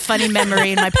 It's just a funny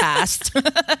memory in my past.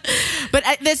 But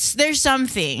there's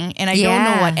something, and I don't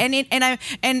know what.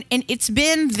 And it's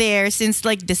been there since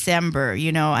like December.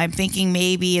 I'm thinking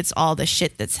maybe it's all the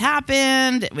shit that's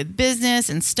happened with business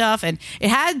and stuff, and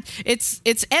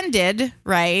it's ended,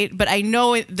 right? But I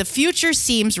know the future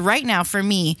seems right now for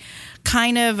me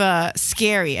kind of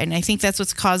scary, and I think that's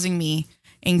what's causing me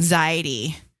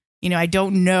anxiety. I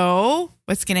don't know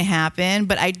what's going to happen,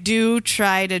 but I do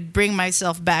try to bring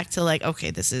myself back to like,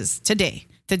 okay, this is today.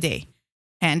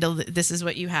 This is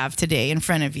what you have today in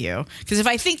front of you. Because if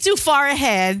I think too far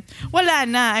ahead, wala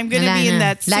na. I'm going to be in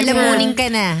that super Lalamunin ka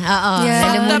na.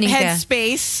 fucked up Lalamunin ka.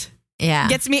 headspace. Yeah.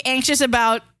 Gets me anxious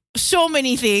about so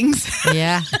many things.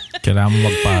 Yeah. Kailangan mo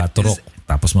magpaturok.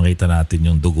 Tapos makita natin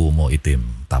yung dugo mo itim.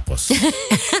 Tapos,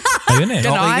 ayun eh.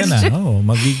 Okay ka na. Oh,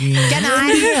 magiging...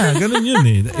 Yeah, ganun yun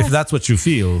eh. If that's what you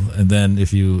feel. And then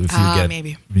if you get,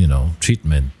 maybe.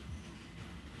 Treatment.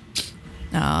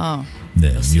 Oh.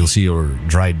 Then you'll see your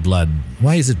dried blood.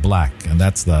 Why is it black? And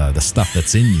that's the stuff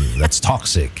that's in you. That's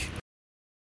toxic.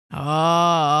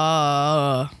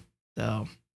 Oh. So,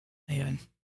 ayun.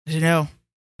 I don't know.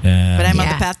 And But I'm on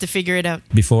the path to figure it out.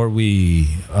 before we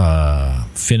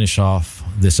finish off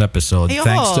this episode, Ayoko.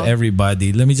 thanks to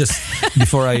everybody. Let me just,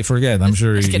 before I forget, I'm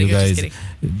sure kidding, you just guys kidding.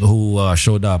 who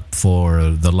showed up for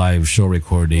the live show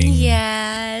recording.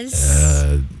 Yes.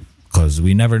 Because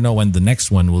we never know when the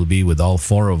next one will be with all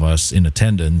four of us in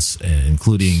attendance,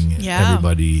 including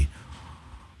everybody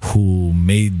who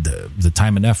made the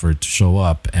time and effort to show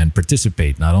up and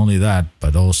participate. Not only that,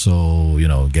 but also,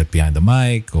 get behind the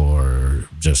mic or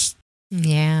just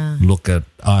look at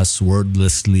us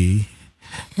wordlessly.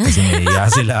 Kasi nahiya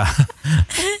sila.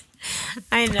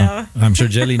 I know. I'm sure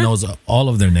Jelly knows all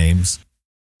of their names.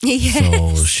 Yes.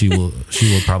 So she will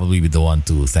probably be the one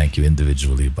to thank you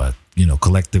individually, but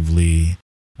collectively,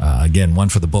 again, one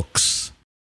for the books.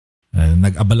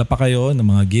 Nag-abala pa kayo ng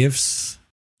mga gifts.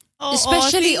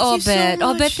 Especially Obet.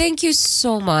 Obet, thank you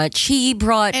so much. He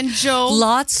brought And Joe.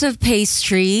 lots of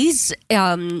pastries,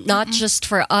 not just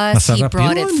for us. He Masarap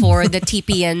brought yun. it for the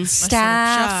TPN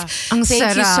staff. Ang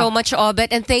Thank you sarap. so much, Obet.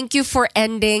 And thank you for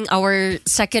ending our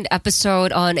second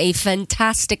episode on a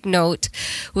fantastic note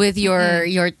with your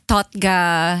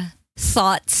Totga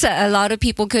thoughts. A lot of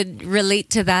people could relate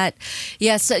to that.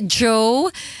 Yes, Joe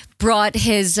brought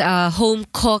his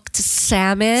home-cooked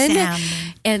salmon.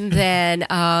 And then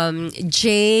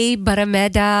Jay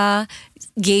Barameda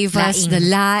gave us the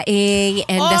laing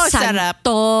and the sarap.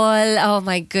 santol. Oh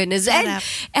my goodness.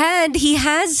 And he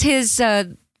has his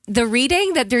the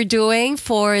reading that they're doing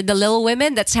for the Little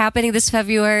Women that's happening this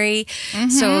February.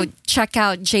 So check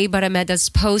out Jay Barameda's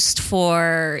post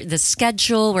for the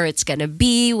schedule, where it's going to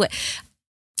be.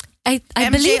 I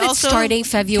believe it's also, starting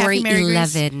February Kathy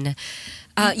Marigris. 11.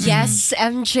 Yes,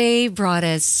 MJ brought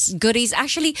us goodies.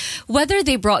 Actually, whether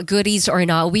they brought goodies or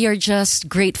not, we are just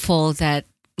grateful that,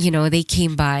 they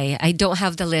came by. I don't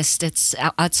have the list. It's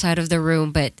outside of the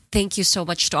room. But thank you so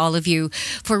much to all of you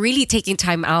for really taking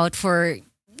time out, for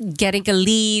getting a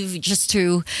leave just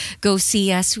to go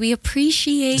see us. We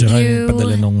appreciate Tsaka you. yung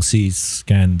padala nung sis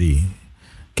Candy.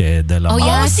 Kay Dela Oh,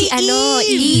 yeah. Mas. Si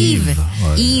Eve.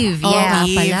 Eve, Oh, yeah.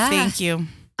 Eve, pala. thank you.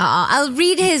 I'll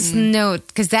read his note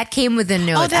because that came with a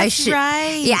note. Oh, that's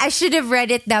right. Yeah, I should have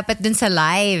read it dapat dun sa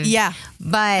live. Yeah.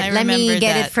 But I let me remember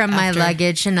get it that from my after.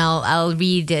 luggage and I'll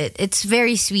read it. It's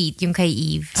very sweet, yung kay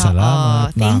Eve.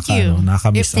 Salamat. thank you.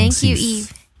 Nakamiss ang Thank you, sis.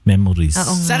 Eve. Memories. Oo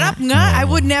nga. Sarap nga. I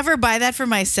would never buy that for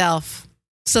myself.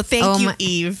 So thank you, my-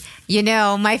 Eve.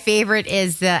 My favorite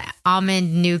is the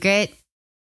almond nougat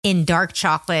in dark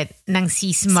chocolate ng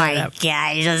sis. My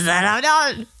gosh,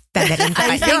 sarap.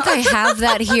 I think I have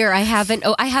that here. I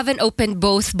haven't opened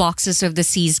both boxes of the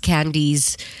Seas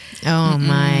candies. Oh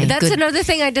my. That's good. another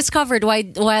thing I discovered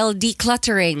while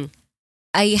decluttering.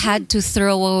 I had to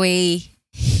throw away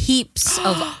heaps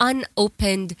of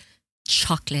unopened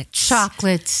chocolates.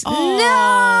 Chocolates.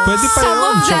 Pwede pa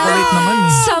yun. Chocolate naman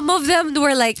eh. Some of them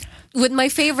were like, with my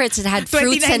favorites, it had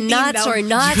fruits and 2019 nuts daw. or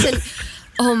nuts. And,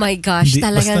 oh my gosh,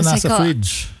 Basta talagang nasa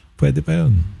fridge. Pwede pa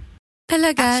yun.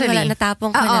 Talaga, Actually, wala,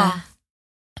 natapong ko na.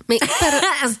 Pero,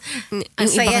 Ang yung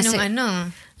saya iba kasi,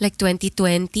 nung like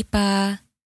 2020 pa.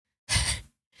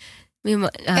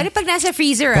 Pero pag nasa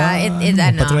freezer,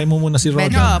 Patry mo muna si Rodan.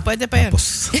 No, pwede pa yun.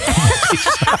 Tapos,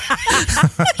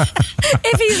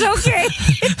 if he's okay.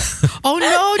 Oh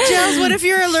no, Jels, what if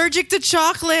you're allergic to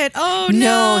chocolate? Oh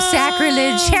no. No,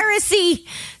 sacrilege, heresy.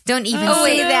 Don't even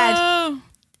say that. No.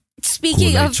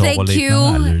 Speaking Kulay of thank chocolate you,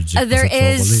 na, allergic pa there sa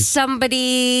is chocolate.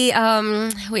 somebody,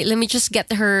 wait, let me just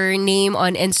get her name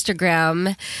on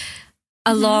Instagram,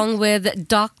 along with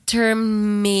Dr.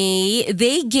 May.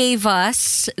 They gave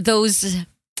us those...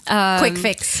 Quick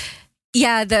fix.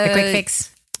 Yeah, The quick fix.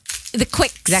 The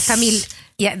quicks. The Camille.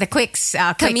 Yeah, the quicks.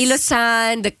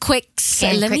 Camilo-san, the quicks.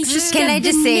 And Let me quicks. just Can get I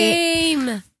just the say-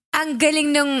 name. Ang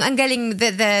galing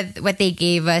the what they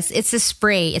gave us. It's a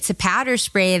spray. It's a powder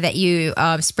spray that you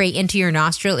spray into your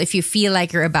nostril if you feel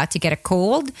like you're about to get a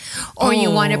cold or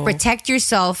you want to protect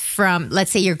yourself from,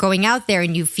 let's say you're going out there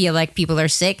and you feel like people are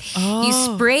sick. You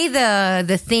spray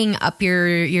the thing up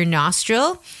your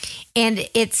nostril and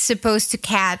it's supposed to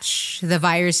catch the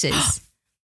viruses.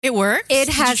 It works? It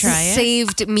Did you has try it?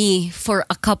 saved me for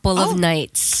a couple of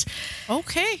nights.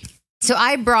 Okay. So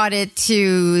I brought it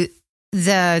to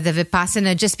the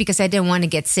Vipassana just because I didn't want to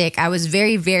get sick. I was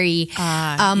very, very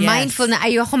mindful na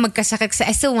ayoko magkasakit kasi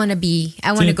I still want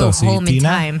to go home in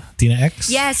time. Tina X?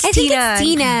 Yes, I think it's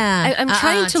Tina. I'm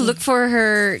trying to look for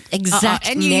her exact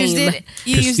and you name.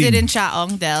 used it in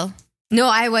Chaong, Del. No,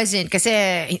 I wasn't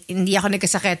kasi hindi ako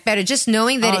nagkasakit. Pero just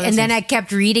knowing that, and then I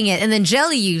kept reading it, and then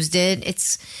Jelly used it.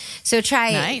 So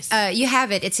try nice. it. You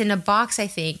have it. It's in a box, I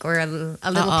think, or a little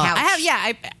pouch. I have,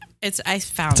 I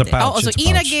found It's a it. pouch, So it's a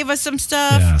Ina pouch. gave us some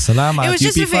stuff. Yeah, salamat. It was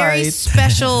just UP a very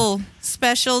fight.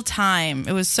 special time.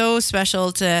 It was so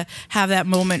special to have that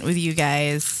moment with you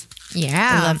guys.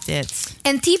 Yeah. I loved it.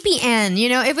 And TPN,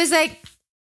 it was like,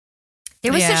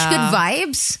 there was such good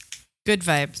vibes. Good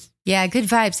vibes. Yeah, good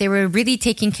vibes. They were really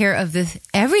taking care of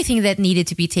everything that needed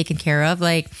to be taken care of,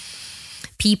 like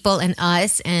people and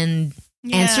us and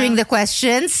answering the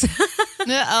questions.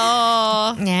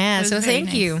 Oh. Yeah, so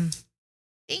thank you.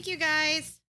 Thank you,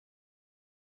 guys.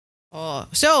 Oh,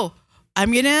 so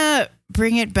I'm going to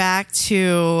bring it back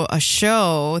to a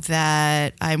show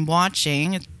that I'm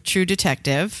watching, True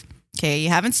Detective. Okay, you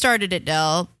haven't started it,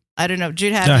 Del. I don't know.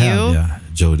 Jude, have you? Yeah.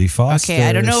 Jodie Foster. Okay,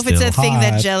 I don't know if it's a still thing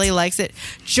that hot. Jelly likes it.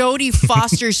 Jodie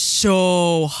Foster's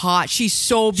so hot. She's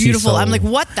so beautiful. I'm like,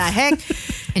 what the heck?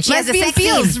 And she has a sex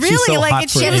feels scene. really She's so like hot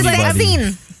it. for She has a sex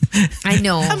anybody. scene. I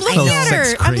know. I'm looking So at her.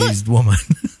 sex-crazed woman.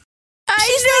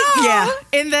 Yeah,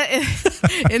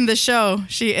 in the show,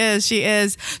 she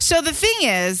is. So the thing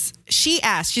is, she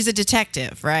asked. She's a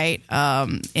detective, right?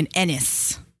 In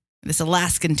Ennis, this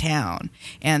Alaskan town,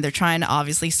 and they're trying to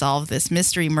obviously solve this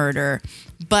mystery murder.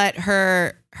 But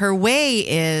her way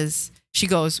is, she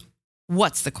goes,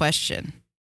 "What's the question?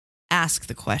 Ask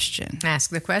the question." Ask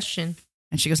the question.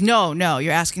 And she goes, "No,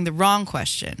 you're asking the wrong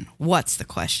question. What's the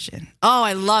question?" Oh,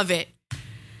 I love it.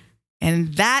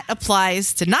 And that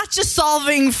applies to not just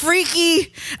solving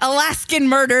freaky Alaskan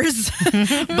murders,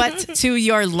 but to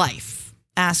your life.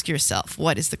 Ask yourself,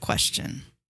 what is the question?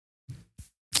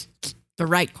 The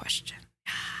right question.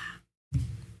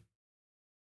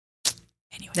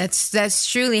 Anyway. That's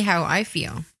truly how I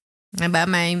feel about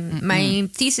my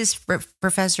thesis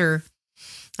professor.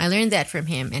 I learned that from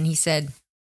him, and he said,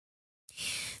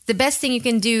 the best thing you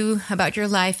can do about your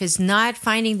life is not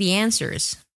finding the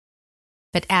answers,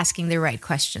 but asking the right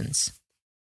questions.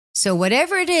 So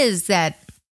whatever it is that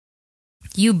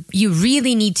you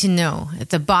really need to know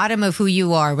at the bottom of who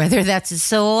you are, whether that's a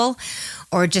soul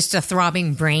or just a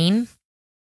throbbing brain,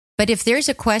 but if there's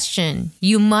a question,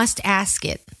 you must ask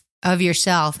it of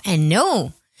yourself and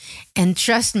know. And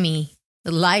trust me,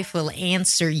 life will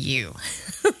answer you.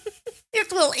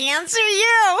 It will answer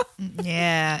you.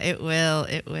 Yeah, it will.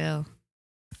 It will.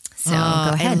 So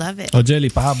go ahead. I love it. Oh, Jelly,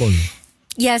 pahabol.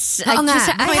 Yes, Oo nga.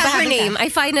 I have her name. I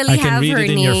finally I can have read her it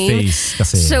in name. your face.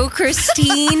 Kasi So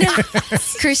Christine,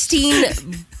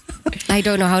 I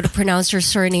don't know how to pronounce her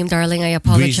surname, darling. I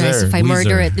apologize if I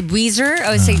murder it. Buizer.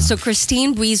 I would say so.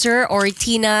 Christine Buizer or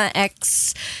Tina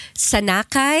X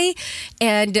Sanakai,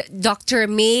 and Dr.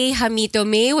 May Hamito.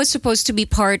 May was supposed to be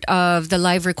part of the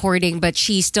live recording, but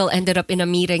she still ended up in a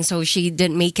meeting, so she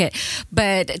didn't make it.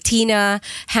 But Tina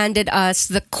handed us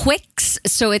the Quix,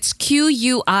 so it's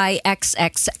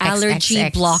QUIXX allergy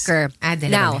XXX. blocker.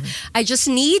 Now, I just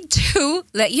need to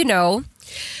let you know,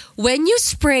 when you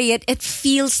spray it, it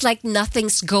feels like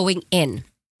nothing's going in.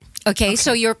 Okay,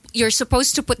 so you're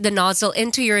supposed to put the nozzle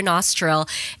into your nostril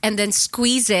and then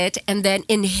squeeze it and then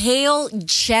inhale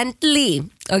gently.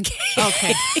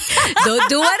 Okay. Don't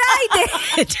do what I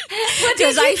did.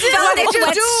 Because I felt it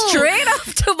went straight up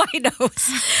to my nose.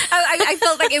 I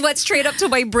felt like it went straight up to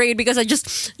my brain because I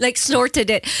just like snorted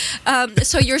it.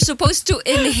 So you're supposed to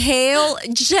inhale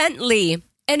gently.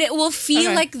 And it will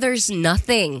feel like there's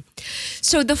nothing.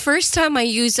 So the first time I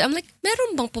used it, I'm like,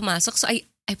 meron bang pumasok? So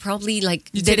I probably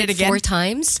like did it again 4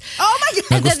 times. Oh my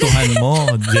God. Nagustuhan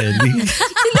mo, Jelly.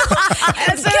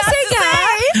 Kasi nga,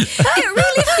 it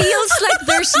really feels like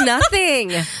there's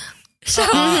nothing. So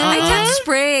I kept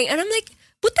spraying. And I'm like,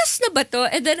 butas na ba to?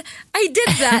 And then I did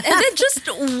that. And then just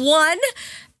one,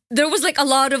 there was like a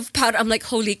lot of powder. I'm like,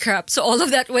 holy crap. So all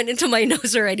of that went into my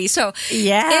nose already. So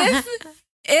Yeah.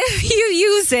 if you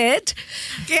use it,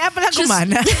 Kaya pala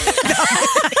gumana.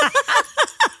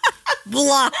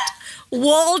 blocked.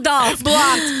 Walled off.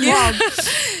 Blocked.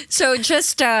 So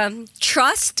just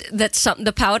trust that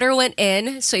the powder went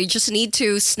in. So you just need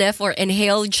to sniff or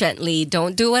inhale gently.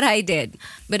 Don't do what I did.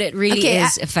 But it really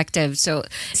is effective. So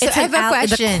it's I have a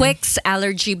question. the Quix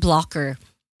allergy blocker.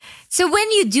 So when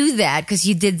you do that, because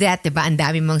you did that, diba, ang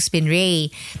dami mong spin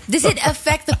ray, does it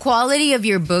affect the quality of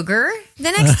your booger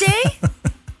the next day?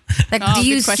 Like, do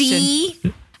you good question. see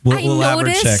We'll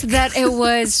noticed check. that it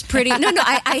was pretty. No,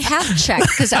 I have checked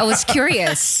because I was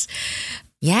curious.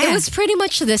 Yeah. It was pretty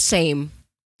much the same.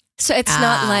 So it's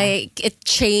not like it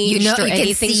changed or you can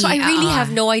anything. see, So I really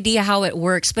have no idea how it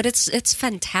works, but it's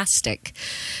fantastic.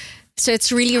 So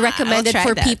it's really recommended try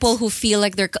for that. people who feel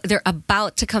like they're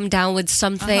about to come down with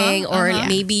something, or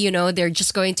maybe they're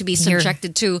just going to be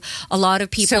subjected to a lot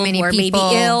of people many who are maybe people.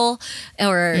 ill,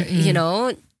 or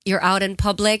you're out in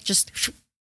public. Just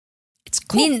it's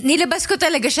cool. Nilabas ko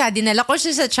talaga siya. Dinala ko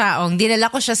siya sa Chaong. Dinala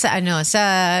ko siya sa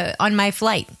on my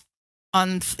flight.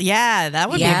 That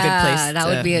would be a good place. That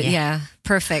would be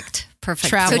perfect.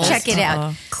 Travel. So check it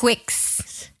out.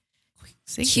 Quicks.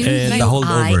 And the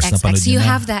holdovers. napanood So you niyo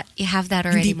na? have that. You have that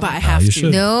already. Hindi pa, I Mo. have you to.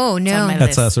 should. No. my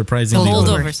That's list. surprisingly The good.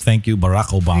 holdovers. Thank you,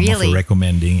 Barack Obama, Really? for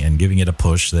recommending and giving it a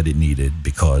push that it needed,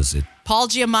 because it Paul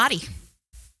Giamatti.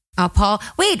 Paul.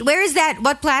 Wait, where is that?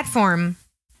 What platform?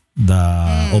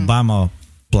 the Obama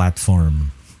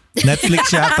platform.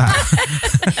 Netflix yata.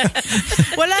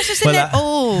 Wala siya sa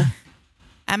Wala.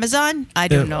 Amazon? I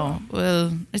don't know.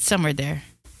 Well, it's somewhere there.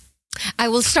 I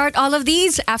will start all of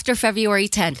these after February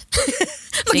 10.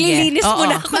 Maglilinis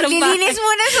muna ako ng bahay. Maglilinis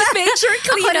muna sa... Make sure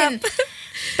clean up.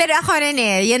 Pero ako rin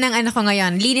yan ang ano ko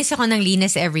ngayon. Linis ako ng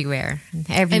linis everywhere.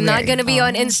 I'm not going to be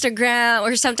on Instagram,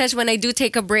 or sometimes when I do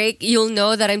take a break, you'll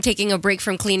know that I'm taking a break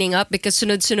from cleaning up because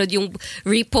sunod-sunod yung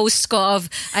reposts ko of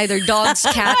either dogs,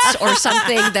 cats, or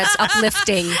something that's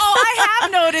uplifting. Oh, I have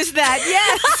noticed that.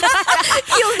 Yes.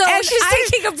 You'll know And she's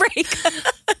taking a break.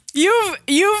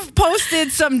 You've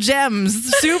posted some gems,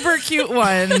 super cute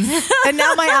ones. And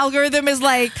now my algorithm is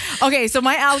like, okay, so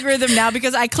my algorithm now,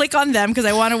 because I click on them because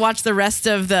I want to watch the rest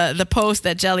of the post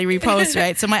that Jelly reposts,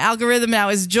 right? So my algorithm now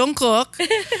is Jungkook,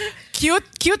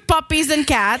 cute puppies and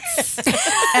cats,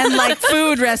 and like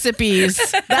food recipes.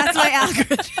 That's my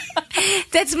algorithm.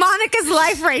 That's Monica's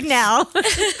life right now.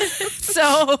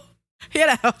 So,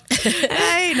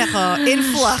 ay nako,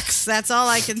 influx. That's all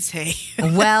I can say.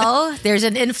 Well, there's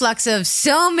an influx of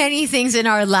so many things in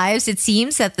our lives, it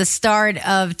seems, at the start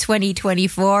of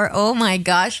 2024. Oh my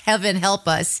gosh, heaven help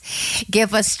us.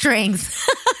 Give us strength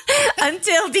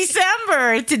until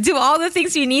December to do all the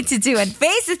things we need to do and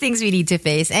face the things we need to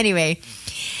face. Anyway,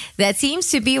 that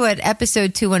seems to be what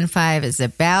episode 215 is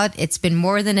about. It's been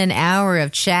more than an hour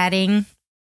of chatting.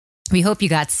 We hope you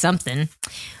got something.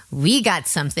 We got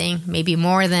something, maybe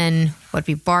more than what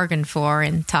we bargained for,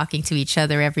 in talking to each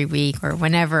other every week or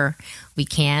whenever we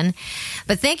can.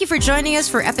 But thank you for joining us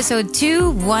for episode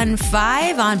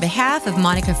 215. On behalf of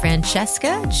Monica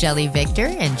Francesca, Jelly Victor,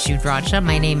 and Jude Rocha,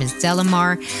 my name is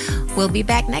Delamar. We'll be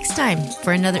back next time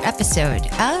for another episode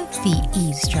of The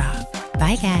Eavesdrop.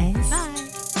 Bye, guys. Bye.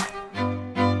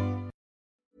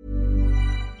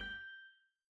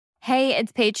 Hey,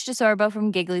 it's Paige DeSorbo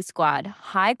from Giggly Squad.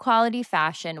 High quality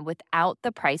fashion without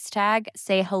the price tag.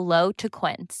 Say hello to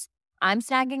Quince. I'm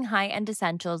snagging high-end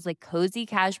essentials like cozy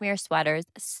cashmere sweaters,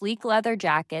 sleek leather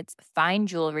jackets, fine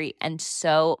jewelry, and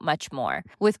so much more.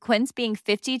 With Quince being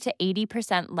 50 to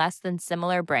 80% less than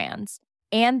similar brands.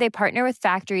 And they partner with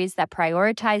factories that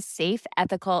prioritize safe,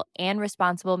 ethical, and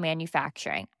responsible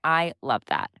manufacturing. I love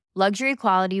that. Luxury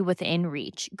quality within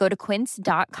reach. Go to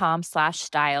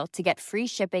quince.com/style to get free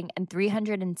shipping and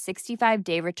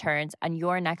 365-day returns on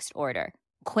your next order.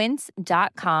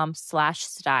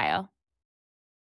 Quince.com/style.